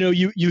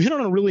 You hit on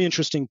a really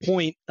interesting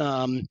point.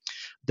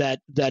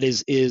 That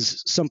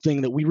is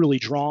something that we really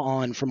draw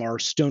on from our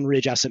Stone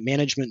Ridge asset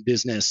management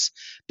business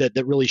that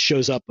really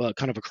shows up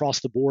kind of across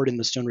the board in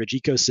the Stone Ridge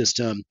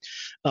ecosystem,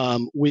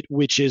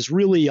 which is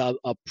really a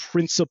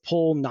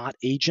principal, not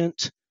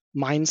agent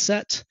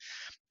mindset.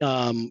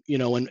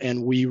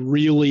 And we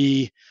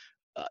really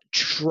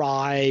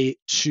try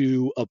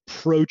to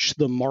approach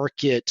the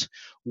market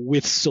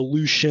with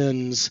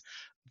solutions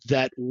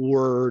that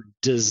were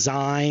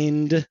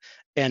designed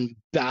and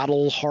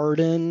battle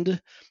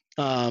hardened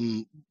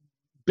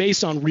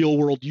based on real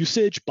world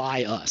usage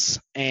by us.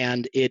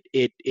 And it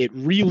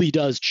really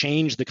does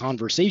change the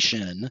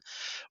conversation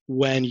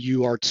when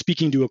you are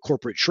speaking to a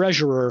corporate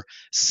treasurer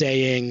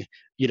saying,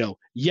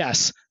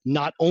 yes,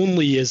 not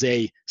only is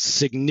a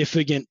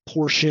significant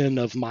portion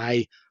of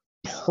my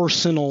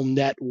personal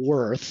net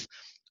worth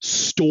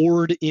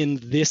stored in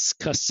this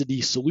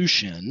custody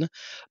solution,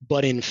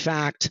 but in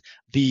fact,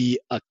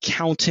 the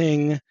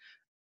accounting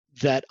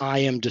that I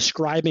am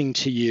describing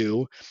to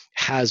you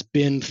has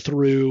been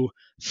through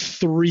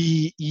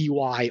 3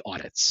 EY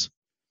audits.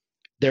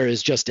 There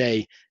is just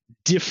a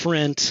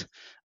different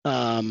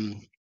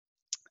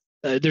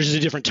there's a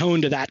different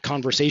tone to that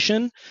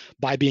conversation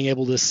by being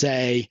able to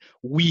say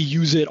we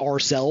use it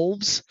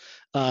ourselves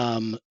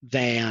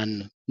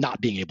than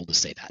not being able to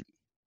say that.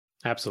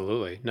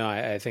 Absolutely. No,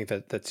 I think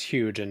that's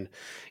huge. And,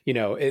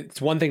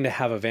 it's one thing to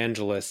have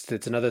evangelists.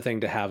 It's another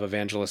thing to have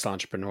evangelist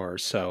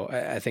entrepreneurs. So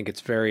I think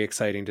it's very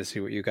exciting to see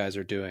what you guys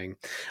are doing.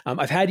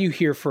 I've had you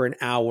here for an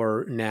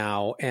hour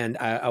now, and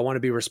I want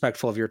to be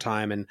respectful of your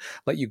time and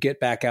let you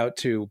get back out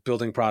to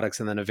building products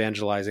and then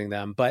evangelizing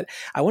them. But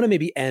I want to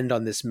maybe end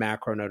on this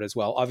macro note as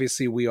well.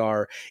 Obviously, we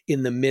are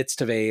in the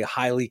midst of a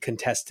highly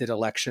contested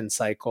election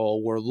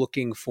cycle. We're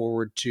looking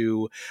forward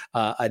to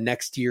a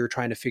next year,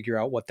 trying to figure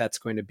out what that's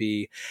going to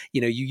be.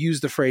 You use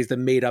the phrase the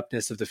made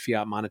upness of the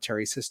fiat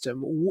monetary system.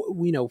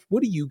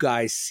 What do you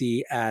guys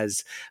see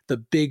as the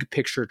big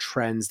picture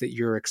trends that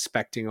you're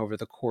expecting over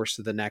the course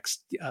of the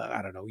next,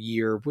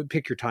 year?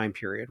 Pick your time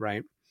period,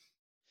 right?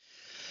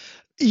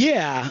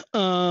 Yeah.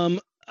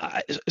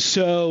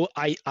 So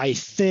I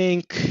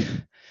think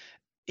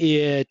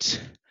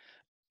it.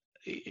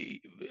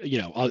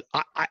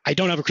 I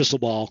don't have a crystal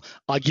ball.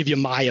 I'll give you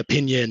my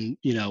opinion,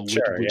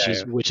 Sure,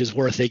 which is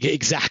worth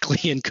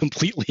exactly and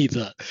completely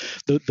the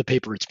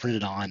paper it's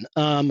printed on.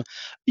 I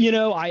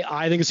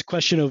think it's a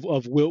question of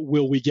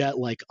will we get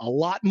like a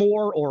lot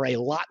more or a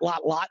lot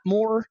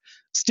more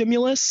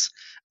stimulus?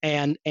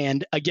 And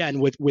again,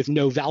 with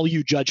no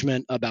value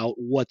judgment about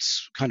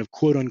what's kind of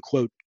quote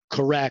unquote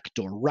correct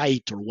or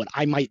right or what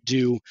I might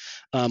do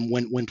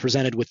when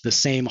presented with the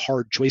same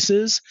hard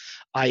choices.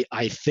 I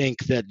think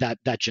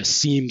that just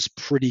seems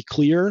pretty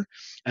clear.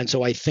 And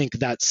so I think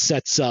that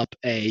sets up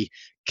a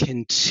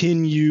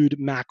continued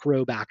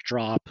macro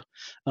backdrop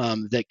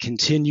that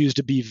continues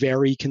to be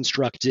very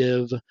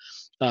constructive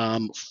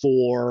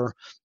for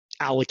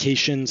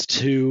allocations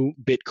to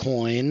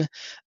Bitcoin.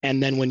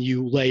 And then when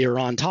you layer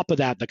on top of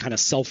that, the kind of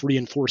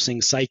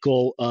self-reinforcing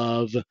cycle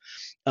of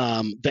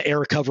the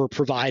air cover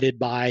provided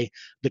by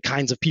the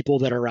kinds of people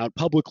that are out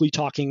publicly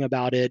talking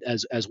about it,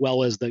 as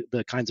well as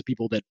the kinds of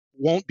people that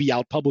won't be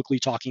out publicly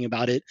talking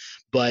about it,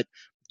 but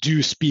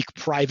do speak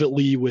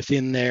privately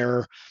within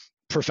their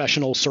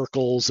professional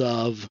circles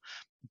of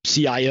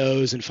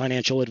CIOs and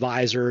financial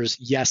advisors.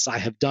 Yes, I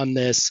have done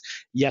this.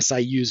 Yes, I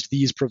used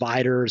these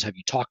providers. Have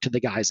you talked to the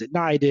guys at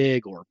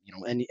NYDIG or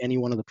any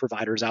one of the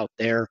providers out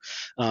there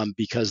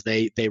because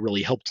they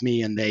really helped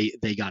me and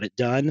they got it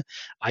done.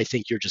 I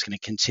think you're just going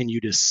to continue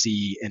to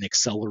see an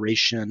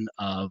acceleration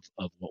of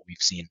what we've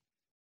seen.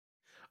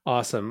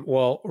 Awesome.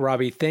 Well,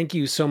 Robby, thank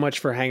you so much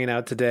for hanging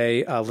out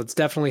today. Let's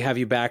definitely have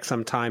you back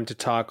sometime to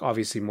talk,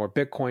 obviously, more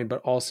Bitcoin,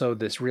 but also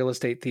this real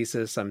estate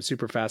thesis. I'm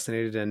super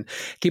fascinated, and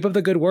keep up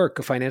the good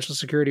work. Financial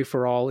security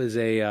for all is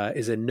a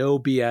no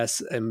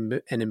BS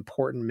an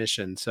important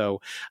mission. So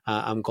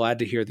I'm glad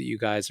to hear that you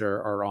guys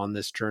are on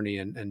this journey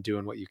and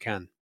doing what you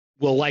can.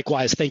 Well,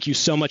 likewise, thank you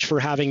so much for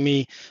having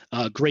me.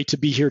 Great to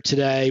be here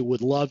today.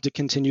 Would love to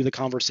continue the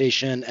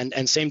conversation.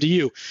 And same to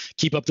you.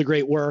 Keep up the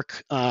great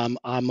work. I'm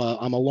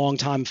a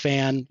longtime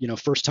fan,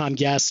 first time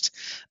guest,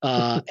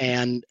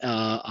 and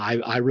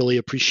I really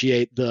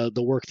appreciate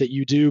the work that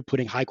you do,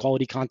 putting high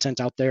quality content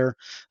out there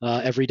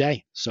every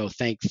day. So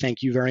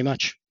thank you very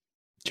much.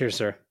 Cheers,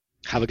 sir.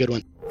 Have a good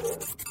one.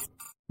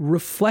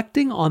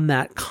 Reflecting on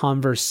that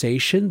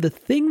conversation, the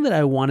thing that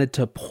I wanted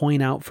to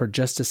point out for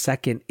just a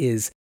second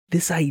is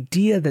this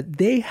idea that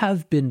they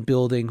have been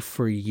building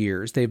for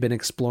years. They've been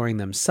exploring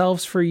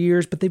themselves for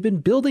years, but they've been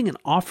building and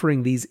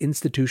offering these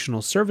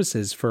institutional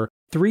services for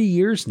 3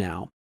 years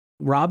now.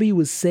 Robby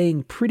was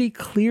saying pretty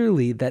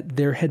clearly that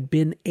there had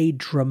been a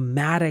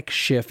dramatic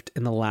shift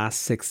in the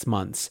last 6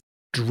 months,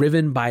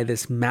 driven by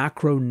this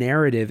macro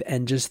narrative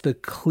and just the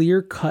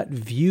clear-cut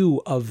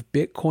view of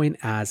Bitcoin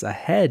as a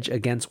hedge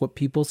against what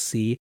people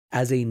see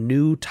as a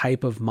new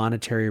type of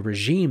monetary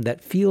regime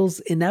that feels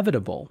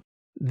inevitable.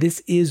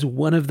 This is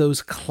one of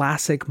those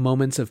classic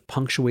moments of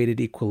punctuated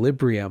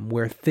equilibrium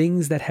where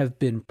things that have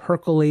been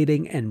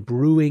percolating and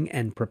brewing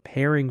and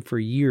preparing for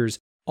years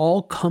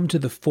all come to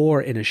the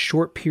fore in a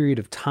short period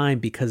of time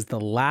because the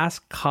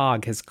last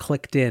cog has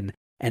clicked in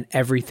and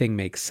everything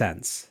makes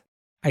sense.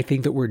 I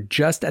think that we're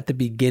just at the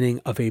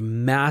beginning of a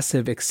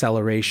massive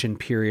acceleration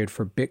period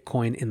for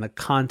Bitcoin in the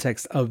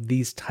context of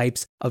these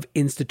types of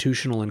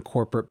institutional and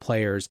corporate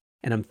players,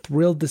 and I'm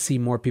thrilled to see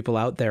more people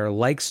out there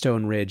like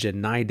Stone Ridge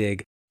and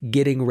NYDIG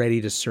getting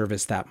ready to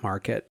service that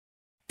market.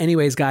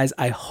 Anyways, guys,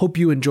 I hope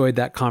you enjoyed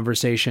that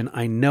conversation.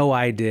 I know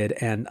I did.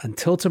 And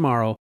until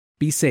tomorrow,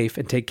 be safe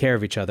and take care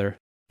of each other.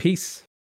 Peace.